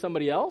go on to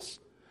somebody else?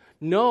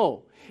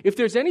 No. If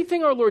there's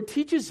anything our Lord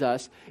teaches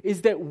us,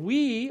 is that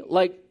we,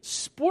 like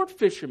sport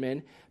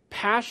fishermen,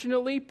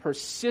 passionately,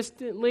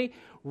 persistently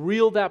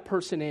reel that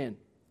person in.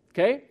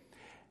 Okay?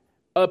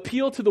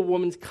 Appeal to the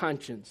woman's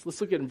conscience. Let's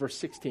look at it in verse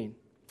 16.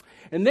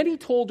 And then he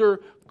told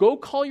her, go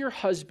call your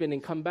husband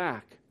and come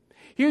back.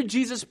 Here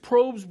Jesus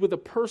probes with a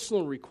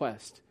personal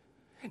request.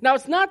 Now,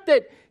 it's not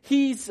that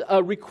he's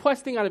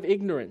requesting out of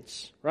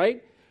ignorance,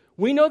 right?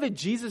 We know that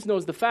Jesus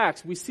knows the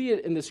facts. We see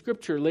it in the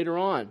scripture later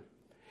on.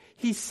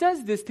 He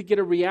says this to get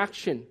a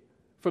reaction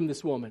from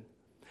this woman.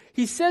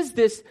 He says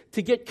this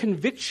to get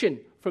conviction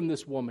from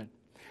this woman.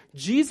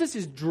 Jesus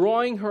is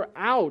drawing her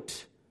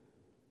out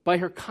by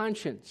her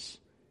conscience.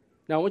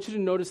 Now, I want you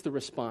to notice the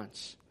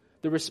response.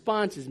 The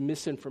response is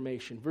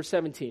misinformation. Verse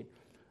 17.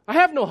 I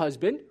have no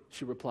husband,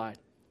 she replied.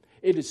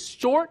 It is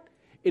short.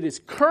 It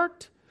is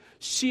curt.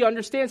 She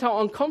understands how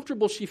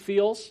uncomfortable she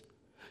feels.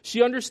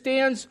 She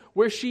understands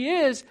where she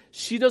is.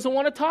 She doesn't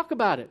want to talk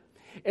about it.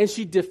 And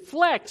she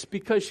deflects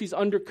because she's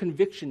under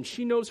conviction.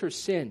 She knows her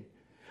sin.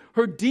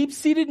 Her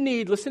deep-seated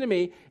need, listen to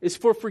me, is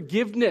for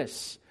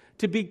forgiveness,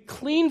 to be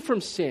clean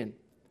from sin.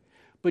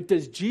 But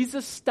does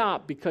Jesus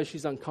stop because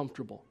she's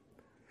uncomfortable?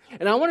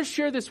 And I want to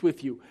share this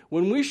with you.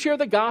 When we share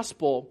the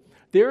gospel,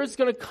 there is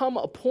going to come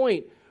a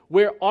point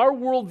where our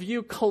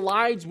worldview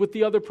collides with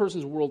the other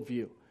person's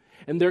worldview.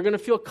 And they're going to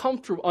feel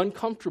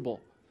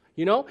uncomfortable.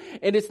 You know?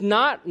 And it's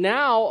not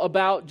now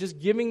about just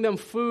giving them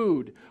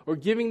food or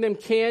giving them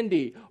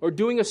candy or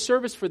doing a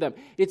service for them.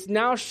 It's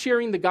now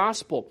sharing the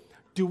gospel.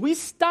 Do we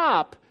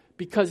stop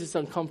because it's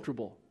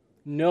uncomfortable?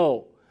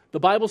 No. The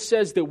Bible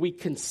says that we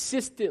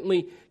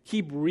consistently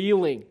keep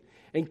reeling.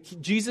 And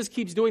Jesus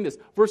keeps doing this.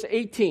 Verse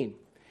 18.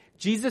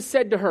 Jesus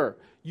said to her,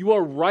 you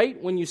are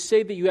right when you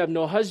say that you have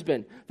no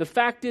husband. The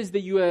fact is that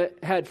you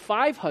had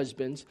 5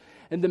 husbands,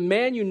 and the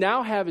man you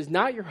now have is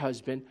not your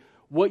husband.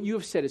 What you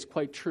have said is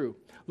quite true.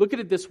 Look at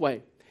it this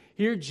way.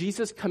 Here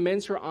Jesus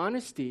commends her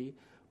honesty,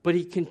 but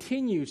he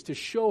continues to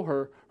show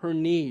her her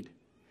need.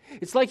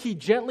 It's like he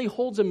gently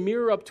holds a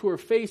mirror up to her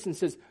face and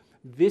says,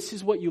 this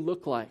is what you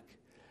look like.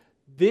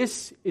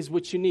 This is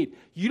what you need.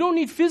 You don't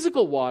need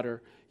physical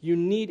water. You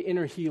need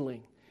inner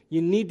healing.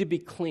 You need to be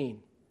clean.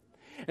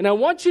 And I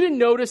want you to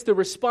notice the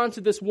response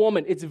of this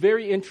woman. It's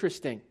very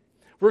interesting.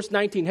 Verse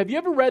 19. Have you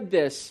ever read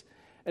this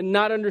and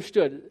not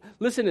understood?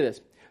 Listen to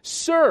this.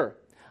 Sir,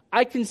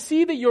 I can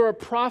see that you're a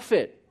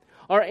prophet.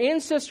 Our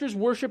ancestors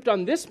worshipped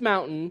on this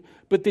mountain,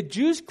 but the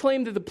Jews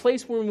claim that the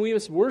place where we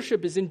must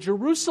worship is in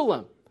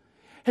Jerusalem.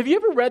 Have you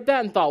ever read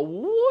that and thought,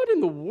 what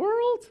in the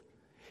world?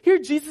 Here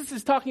Jesus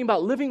is talking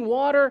about living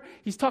water.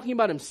 He's talking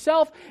about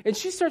himself. And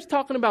she starts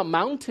talking about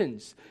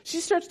mountains. She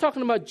starts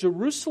talking about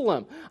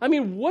Jerusalem. I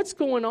mean, what's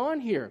going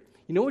on here?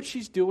 You know what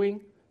she's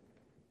doing?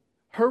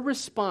 Her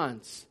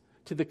response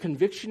to the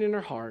conviction in her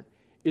heart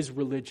is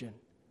religion.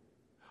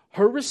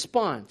 Her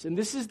response, and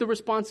this is the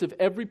response of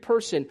every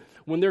person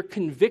when they're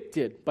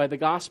convicted by the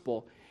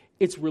gospel,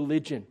 it's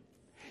religion.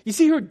 You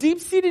see, her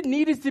deep-seated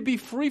need is to be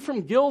free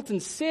from guilt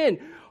and sin.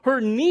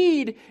 Her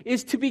need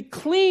is to be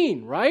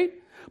clean, right?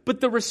 But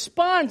the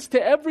response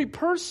to every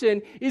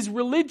person is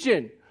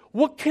religion.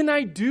 What can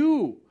I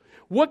do?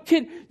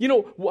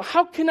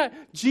 How can I,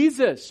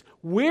 Jesus,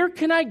 where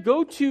can I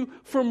go to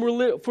for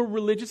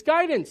religious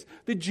guidance?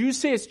 The Jews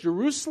say it's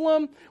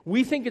Jerusalem.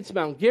 We think it's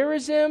Mount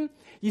Gerizim.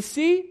 You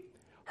see,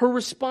 her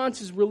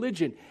response is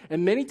religion.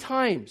 And many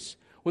times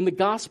when the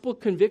gospel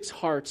convicts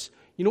hearts,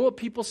 you know what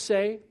people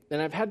say?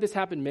 And I've had this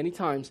happen many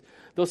times.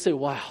 They'll say,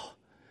 wow,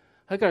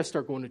 I got to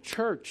start going to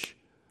church.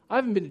 I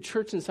haven't been to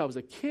church since I was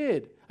a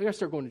kid. I got to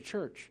start going to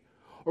church.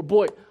 Or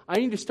boy, I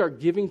need to start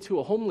giving to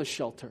a homeless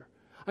shelter.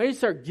 I need to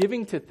start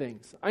giving to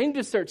things. I need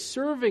to start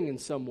serving in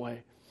some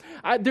way.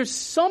 There's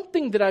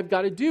something that I've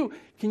got to do.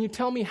 Can you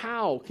tell me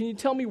how? Can you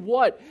tell me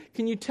what?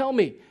 Can you tell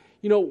me,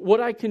 what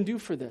I can do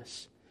for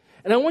this?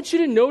 And I want you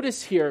to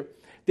notice here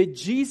that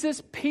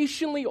Jesus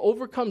patiently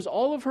overcomes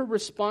all of her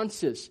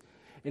responses,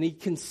 and he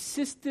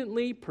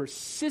consistently,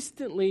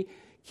 persistently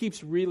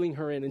keeps reeling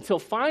her in until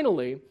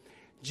finally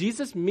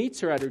Jesus meets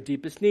her at her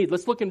deepest need.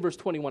 Let's look in verse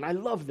 21. I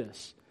love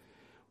this.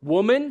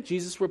 Woman,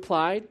 Jesus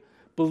replied,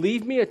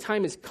 believe me, a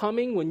time is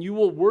coming when you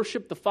will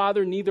worship the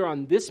Father neither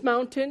on this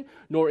mountain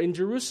nor in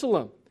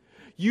Jerusalem.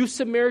 You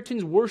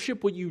Samaritans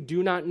worship what you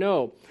do not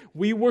know.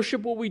 We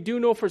worship what we do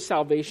know, for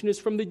salvation is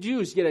from the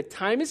Jews. Yet a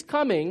time is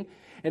coming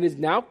and is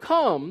now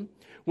come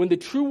when the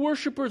true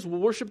worshipers will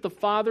worship the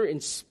Father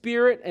in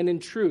spirit and in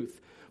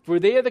truth. For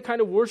they are the kind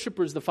of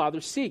worshipers the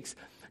Father seeks.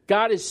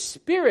 God is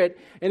spirit,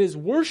 and his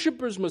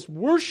worshipers must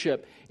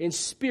worship in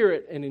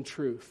spirit and in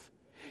truth.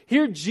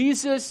 Here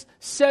Jesus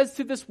says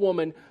to this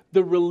woman,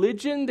 the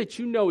religion that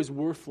you know is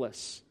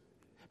worthless,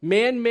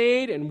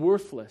 man-made and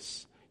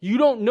worthless. You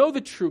don't know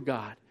the true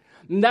God.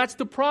 And that's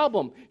the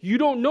problem. You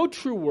don't know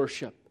true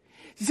worship.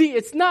 See,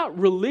 it's not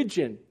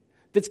religion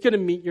that's going to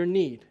meet your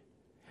need.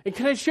 And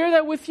can I share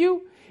that with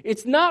you?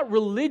 It's not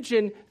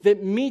religion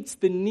that meets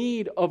the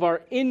need of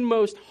our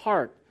inmost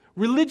heart.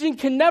 Religion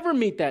can never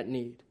meet that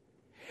need.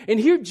 And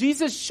here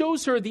Jesus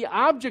shows her the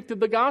object of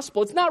the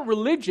gospel. It's not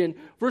religion.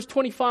 Verse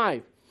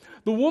 25.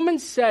 The woman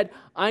said,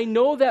 I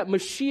know that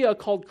Messiah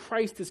called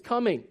Christ is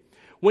coming.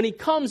 When he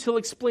comes, he'll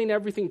explain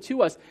everything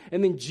to us.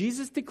 And then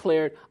Jesus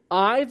declared,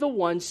 I, the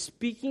one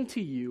speaking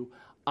to you,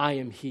 I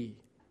am he.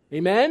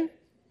 Amen?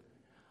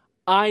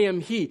 I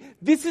am he.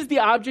 This is the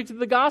object of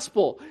the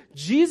gospel.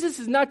 Jesus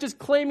is not just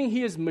claiming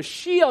he is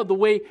Messiah the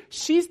way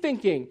she's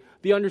thinking,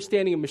 the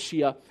understanding of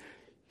Messiah.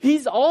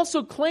 He's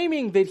also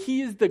claiming that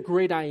he is the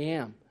great I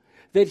am,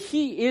 that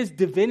he is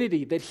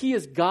divinity, that he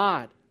is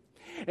God.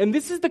 And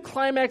this is the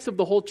climax of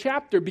the whole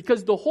chapter,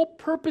 because the whole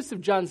purpose of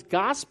John's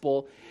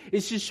gospel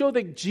is to show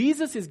that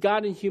Jesus is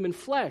God in human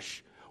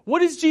flesh.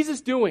 What is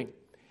Jesus doing?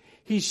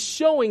 He's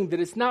showing that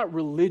it's not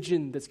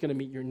religion that's going to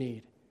meet your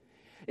need.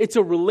 It's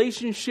a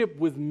relationship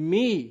with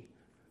me,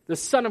 the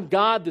Son of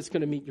God, that's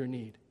going to meet your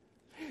need.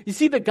 You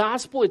see, the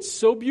gospel, it's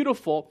so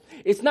beautiful.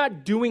 It's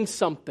not doing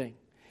something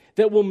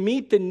that will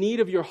meet the need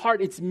of your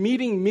heart. It's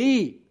meeting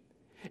me.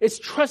 It's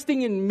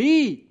trusting in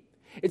me.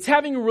 It's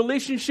having a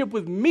relationship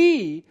with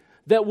me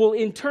that will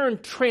in turn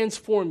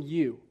transform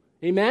you.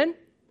 Amen?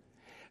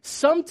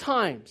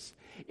 Sometimes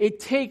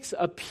it takes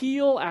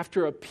appeal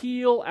after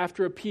appeal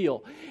after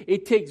appeal.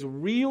 It takes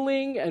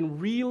reeling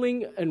and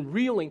reeling and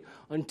reeling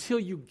until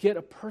you get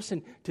a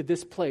person to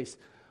this place.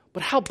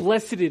 But how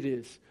blessed it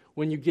is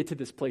when you get to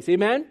this place.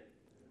 Amen?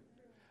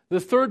 The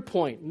third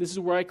point, and this is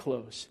where I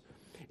close,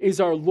 is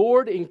our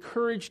Lord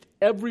encouraged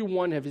every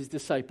one of his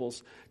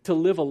disciples to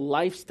live a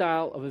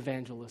lifestyle of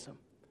evangelism.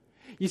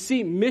 You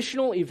see,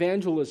 missional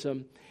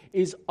evangelism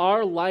is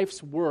our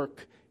life's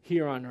work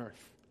here on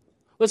earth.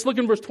 Let's look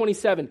in verse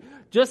 27.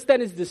 Just then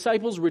his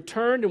disciples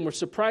returned and were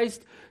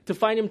surprised to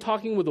find him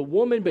talking with a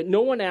woman, but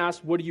no one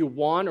asked, what do you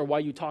want, or why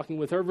are you talking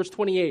with her? Verse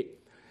 28.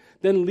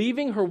 Then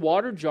leaving her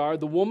water jar,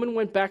 the woman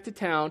went back to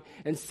town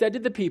and said to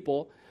the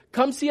people,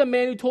 come see a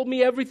man who told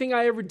me everything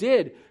I ever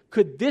did.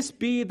 Could this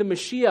be the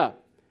Messiah?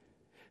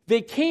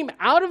 They came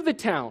out of the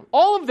town,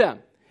 all of them,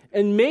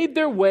 and made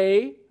their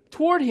way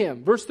toward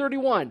him. Verse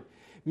 31.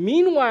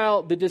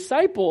 Meanwhile, the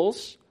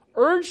disciples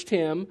urged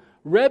him,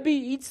 Rebbe,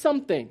 eat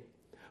something.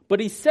 But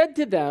he said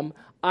to them,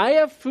 I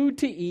have food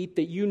to eat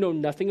that you know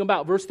nothing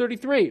about. Verse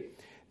 33.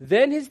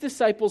 Then his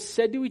disciples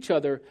said to each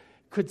other,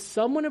 could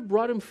someone have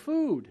brought him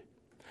food?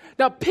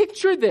 Now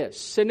picture this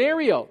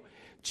scenario.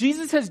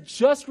 Jesus has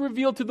just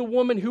revealed to the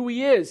woman who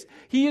he is.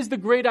 He is the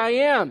great I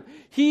am.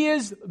 He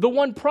is the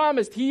one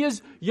promised. He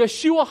is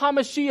Yeshua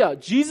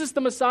HaMashiach, Jesus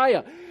the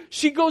Messiah.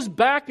 She goes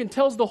back and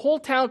tells the whole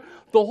town.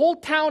 The whole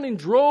town in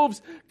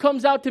droves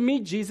comes out to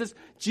meet Jesus.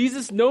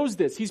 Jesus knows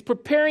this. He's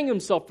preparing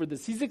himself for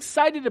this. He's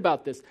excited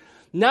about this.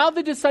 Now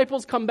the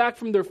disciples come back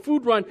from their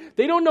food run.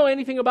 They don't know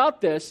anything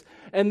about this,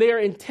 and they are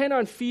intent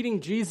on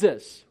feeding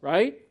Jesus,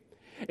 right?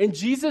 And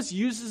Jesus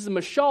uses the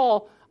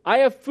mashal, I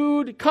have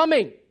food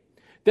coming.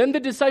 Then the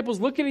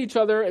disciples look at each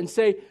other and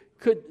say,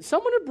 could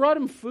someone have brought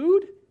him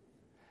food?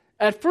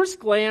 At first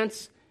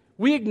glance,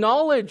 we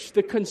acknowledge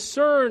the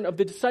concern of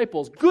the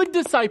disciples, good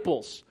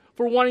disciples,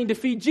 for wanting to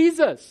feed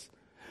Jesus.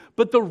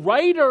 But the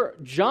writer,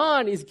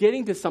 John, is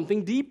getting to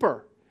something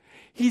deeper.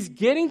 He's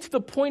getting to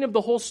the point of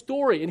the whole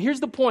story. And here's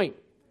the point.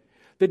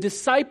 The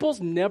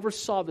disciples never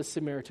saw the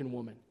Samaritan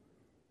woman.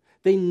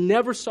 They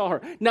never saw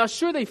her. Now,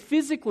 sure, they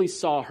physically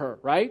saw her,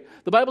 right?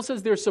 The Bible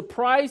says they're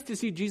surprised to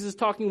see Jesus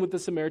talking with the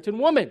Samaritan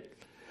woman.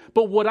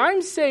 But what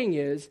I'm saying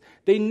is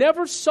they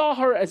never saw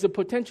her as a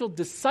potential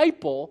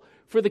disciple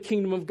for the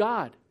kingdom of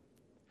God.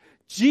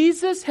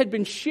 Jesus had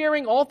been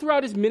sharing all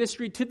throughout his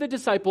ministry to the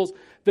disciples,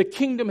 the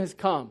kingdom has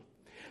come.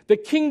 The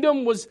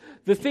kingdom was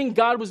the thing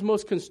God was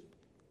most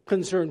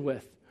concerned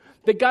with.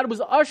 That God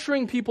was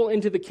ushering people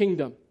into the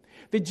kingdom.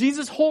 That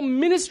Jesus' whole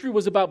ministry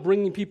was about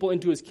bringing people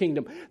into his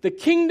kingdom. The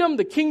kingdom,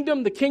 the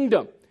kingdom, the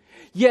kingdom.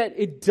 Yet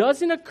it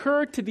doesn't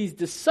occur to these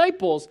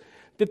disciples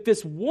that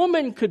this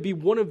woman could be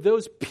one of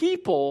those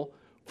people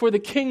for the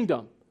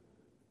kingdom.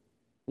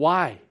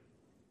 Why?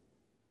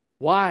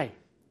 Why?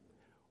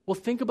 Well,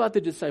 think about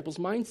the disciples'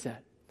 mindset.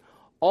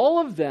 All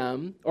of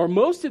them, or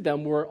most of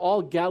them, were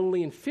all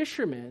Galilean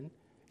fishermen,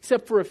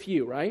 except for a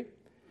few, right?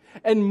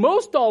 And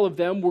most all of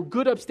them were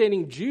good,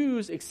 upstanding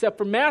Jews, except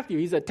for Matthew.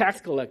 He's a tax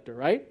collector,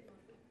 right?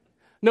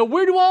 Now,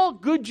 where do all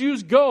good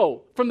Jews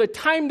go from the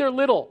time they're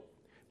little?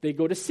 They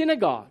go to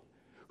synagogue.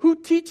 Who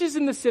teaches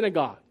in the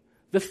synagogue?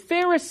 The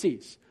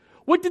Pharisees.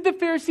 What did the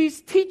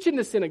Pharisees teach in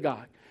the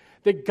synagogue?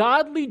 The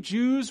godly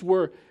Jews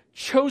were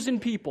chosen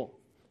people.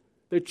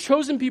 The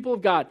chosen people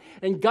of God.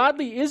 And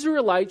godly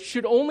Israelites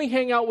should only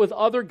hang out with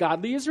other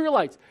godly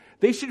Israelites.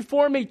 They should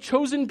form a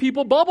chosen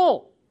people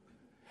bubble.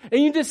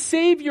 And you just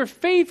save your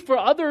faith for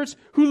others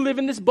who live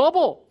in this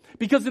bubble.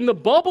 Because in the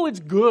bubble, it's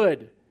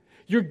good.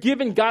 You're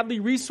given godly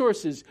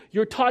resources.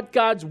 You're taught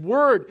God's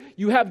word.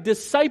 You have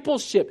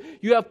discipleship.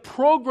 You have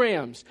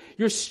programs.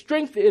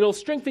 It'll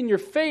strengthen your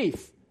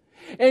faith.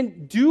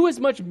 And do as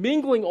much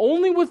mingling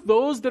only with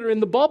those that are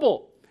in the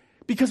bubble.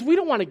 Because we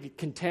don't want to get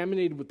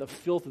contaminated with the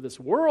filth of this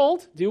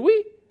world, do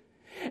we?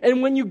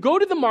 And when you go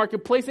to the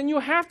marketplace and you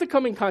have to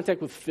come in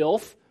contact with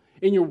filth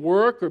in your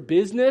work or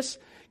business,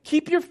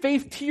 keep your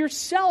faith to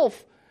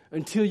yourself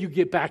until you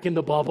get back in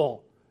the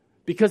bubble.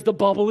 Because the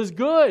bubble is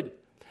good.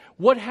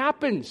 What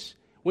happens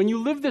when you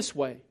live this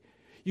way?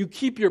 You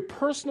keep your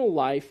personal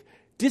life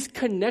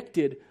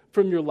disconnected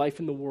from your life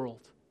in the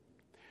world.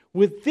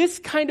 With this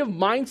kind of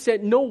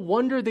mindset, no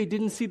wonder they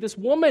didn't see this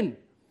woman.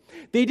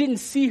 They didn't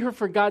see her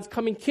for God's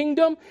coming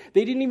kingdom.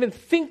 They didn't even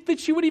think that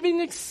she would even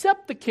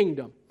accept the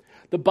kingdom.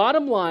 The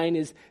bottom line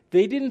is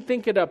they didn't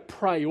think it a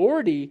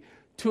priority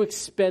to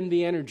expend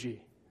the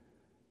energy.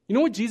 You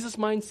know what Jesus'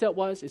 mindset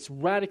was? It's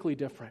radically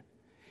different.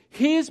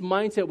 His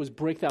mindset was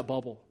break that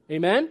bubble.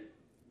 Amen?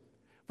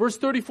 Verse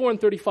 34 and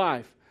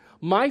 35.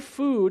 My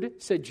food,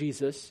 said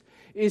Jesus,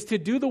 is to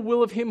do the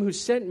will of him who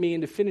sent me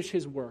and to finish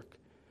his work.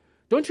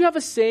 Don't you have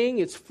a saying,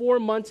 it's 4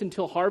 months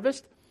until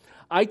harvest?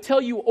 I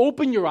tell you,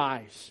 open your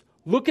eyes.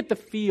 Look at the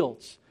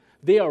fields.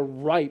 They are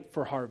ripe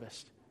for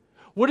harvest.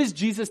 What is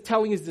Jesus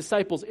telling his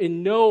disciples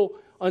in no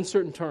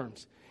uncertain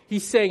terms?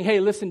 He's saying, hey,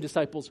 listen,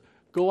 disciples,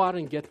 go out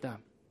and get them.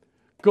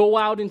 Go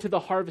out into the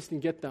harvest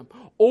and get them.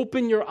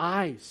 Open your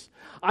eyes.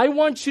 I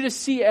want you to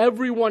see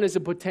everyone as a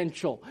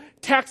potential.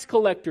 Tax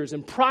collectors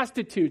and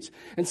prostitutes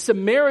and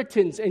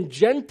Samaritans and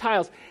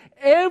Gentiles.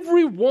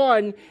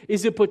 Everyone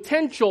is a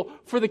potential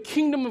for the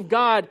kingdom of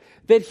God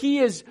that he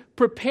is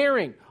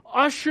preparing.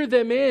 Usher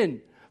them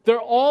in.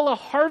 They're all a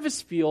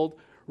harvest field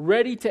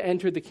ready to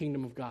enter the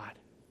kingdom of God.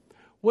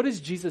 What is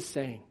Jesus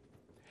saying?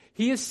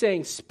 He is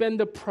saying, spend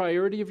the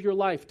priority of your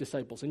life,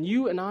 disciples. And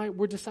you and I,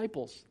 we're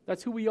disciples.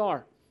 That's who we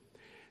are.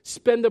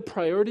 Spend the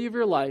priority of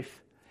your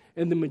life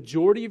and the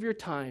majority of your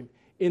time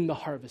in the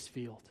harvest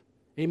field.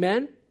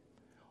 Amen?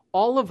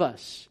 All of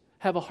us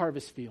have a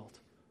harvest field.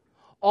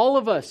 All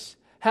of us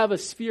have a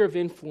sphere of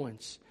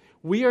influence.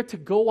 We are to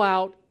go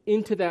out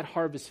into that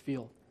harvest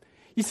field.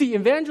 You see,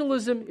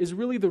 evangelism is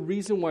really the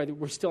reason why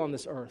we're still on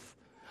this earth.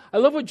 I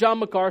love what John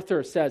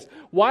MacArthur says.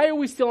 Why are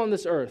we still on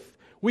this earth?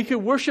 We could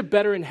worship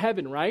better in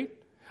heaven, right?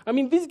 I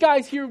mean, these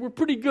guys here were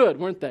pretty good,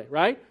 weren't they,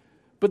 right?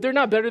 But they're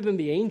not better than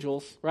the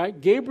angels, right?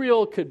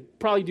 Gabriel could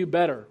probably do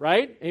better,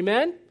 right?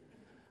 Amen?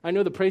 I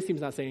know the praise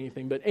team's not saying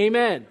anything, but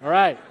amen. All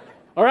right.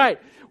 All right.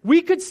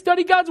 We could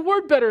study God's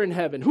word better in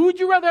heaven. Who would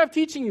you rather have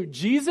teaching you,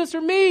 Jesus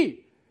or me?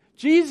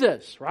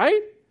 Jesus,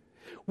 right?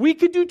 We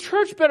could do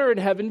church better in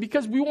heaven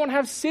because we won't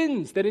have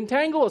sins that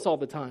entangle us all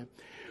the time.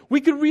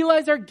 We could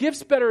realize our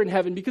gifts better in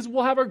heaven because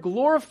we'll have our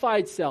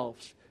glorified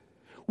selves.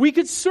 We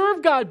could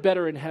serve God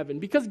better in heaven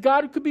because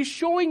God could be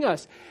showing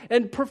us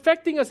and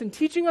perfecting us and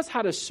teaching us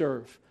how to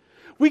serve.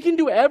 We can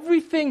do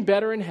everything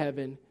better in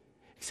heaven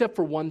except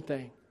for one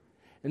thing.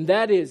 And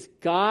that is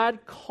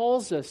God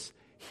calls us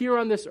here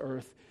on this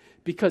earth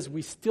because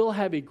we still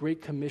have a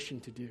great commission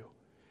to do.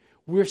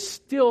 We're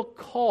still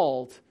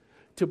called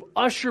to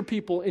usher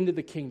people into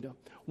the kingdom.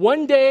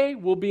 One day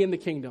we'll be in the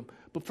kingdom.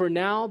 But for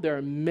now, there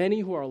are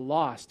many who are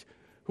lost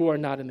who are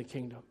not in the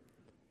kingdom.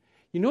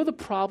 You know the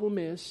problem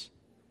is,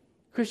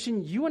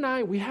 Christian, you and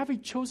I, we have a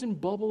chosen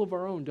bubble of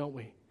our own, don't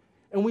we?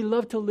 And we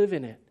love to live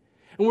in it.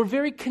 And we're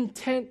very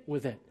content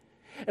with it.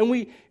 And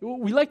we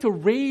like to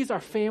raise our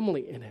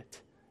family in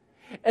it.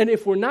 And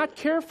if we're not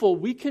careful,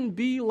 we can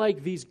be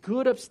like these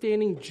good,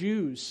 upstanding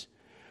Jews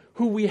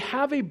who we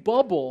have a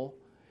bubble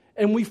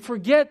and we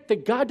forget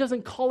that God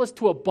doesn't call us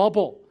to a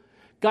bubble.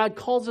 God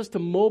calls us to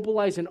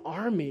mobilize an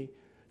army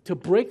to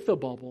break the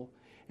bubble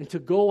and to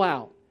go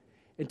out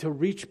and to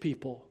reach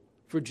people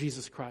for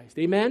Jesus Christ.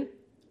 Amen?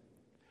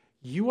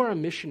 You are a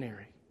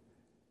missionary.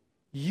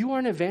 You are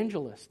an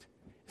evangelist.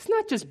 It's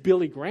not just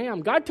Billy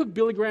Graham. God took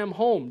Billy Graham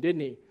home,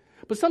 didn't he?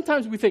 But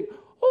sometimes we think,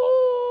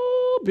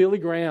 oh, Billy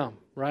Graham,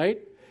 right?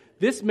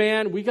 This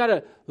man, we got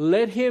to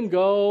let him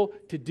go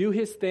to do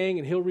his thing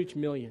and he'll reach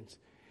millions.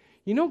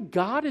 You know,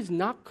 God is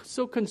not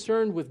so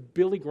concerned with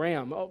Billy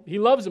Graham. Oh, he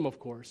loves him, of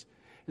course,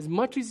 as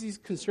much as he's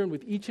concerned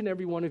with each and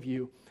every one of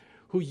you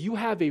who you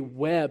have a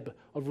web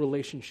of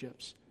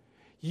relationships.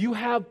 You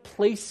have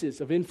places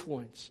of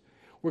influence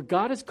where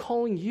God is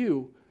calling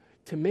you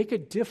to make a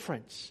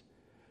difference,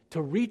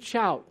 to reach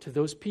out to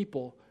those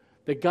people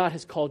that God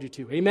has called you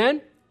to.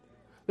 Amen?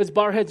 Let's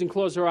bow our heads and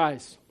close our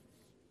eyes.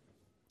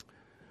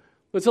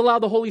 Let's allow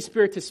the Holy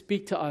Spirit to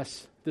speak to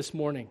us this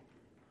morning.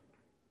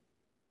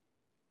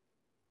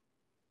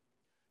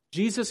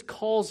 Jesus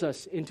calls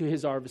us into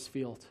his harvest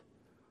field.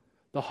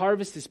 The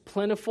harvest is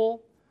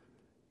plentiful,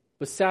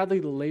 but sadly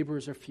the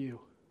laborers are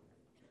few.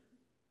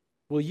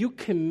 Will you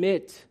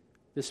commit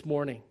this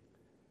morning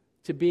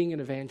to being an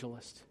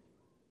evangelist?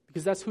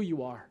 Because that's who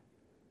you are.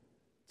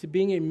 To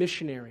being a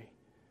missionary,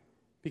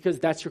 because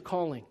that's your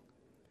calling.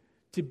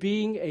 To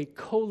being a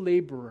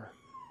co-laborer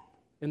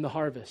in the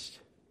harvest.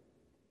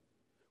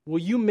 Will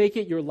you make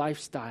it your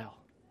lifestyle?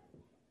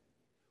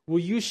 Will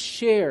you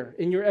share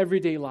in your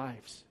everyday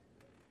lives?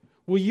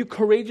 Will you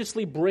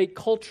courageously break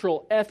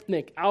cultural,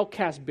 ethnic,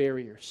 outcast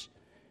barriers?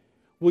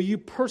 Will you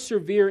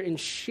persevere in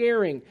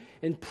sharing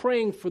and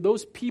praying for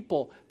those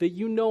people that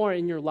you know are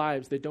in your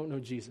lives that don't know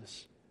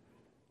Jesus?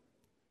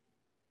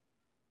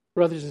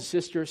 Brothers and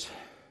sisters,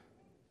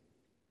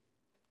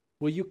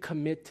 will you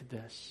commit to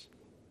this?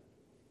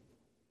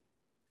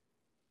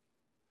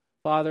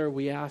 Father,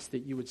 we ask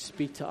that you would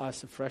speak to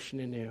us afresh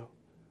and anew.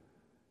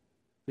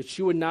 That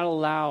you would not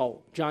allow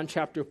John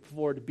chapter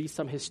 4 to be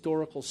some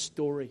historical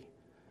story,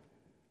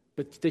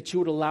 but that you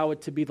would allow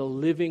it to be the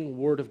living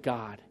Word of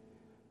God,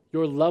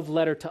 your love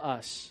letter to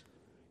us,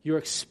 your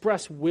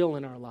express will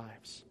in our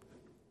lives.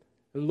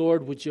 And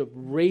Lord, would you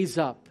raise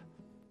up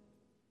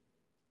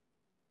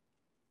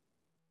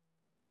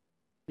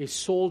a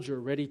soldier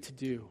ready to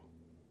do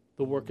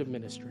the work of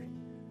ministry.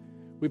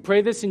 We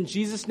pray this in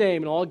Jesus'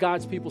 name, and all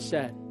God's people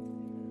said,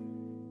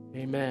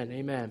 amen,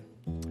 amen.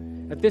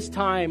 At this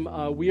time,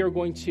 we are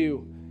going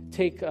to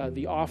take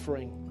the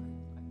offering.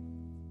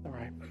 All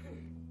right.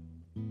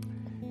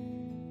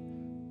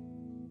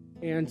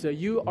 And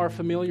you are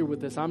familiar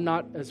with this. I'm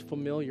not as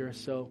familiar,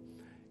 so,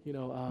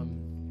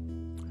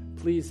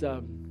 please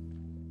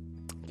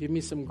give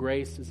me some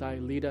grace as I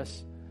lead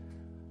us.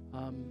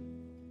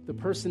 The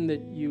person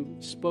that you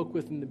spoke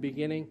with in the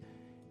beginning,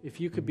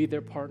 if you could be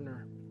their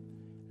partner.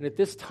 And at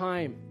this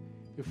time,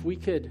 if we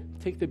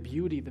could take the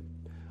beauty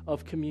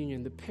of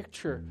communion, the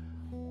picture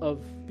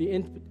of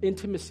the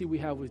intimacy we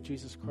have with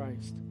Jesus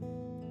Christ,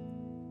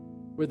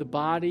 where the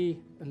body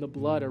and the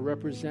blood are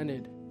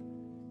represented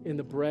in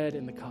the bread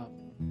and the cup.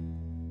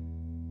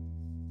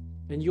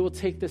 And you will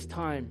take this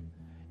time.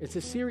 It's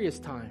a serious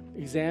time.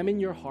 Examine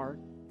your heart.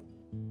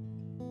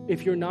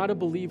 If you're not a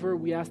believer,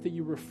 we ask that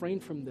you refrain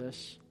from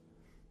this.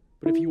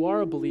 But if you are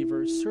a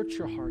believer, search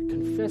your heart.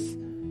 Confess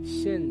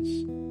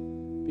sins,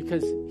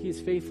 because he is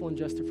faithful and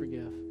just to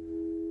forgive.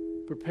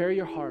 Prepare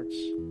your hearts.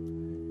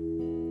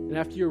 And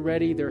after you're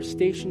ready, there are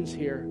stations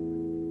here.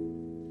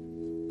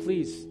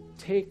 Please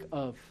take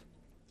of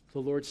the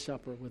Lord's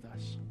Supper with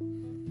us.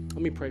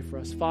 Let me pray for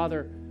us.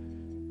 Father,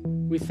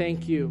 we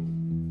thank you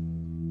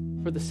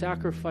for the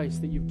sacrifice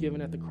that you've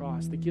given at the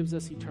cross that gives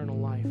us eternal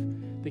life,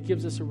 that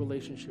gives us a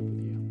relationship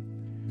with you.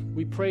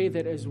 We pray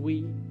that as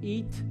we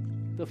eat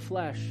the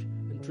flesh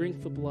and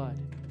drink the blood,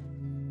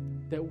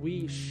 that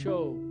we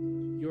show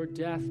your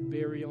death,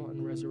 burial,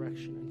 and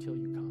resurrection until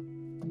you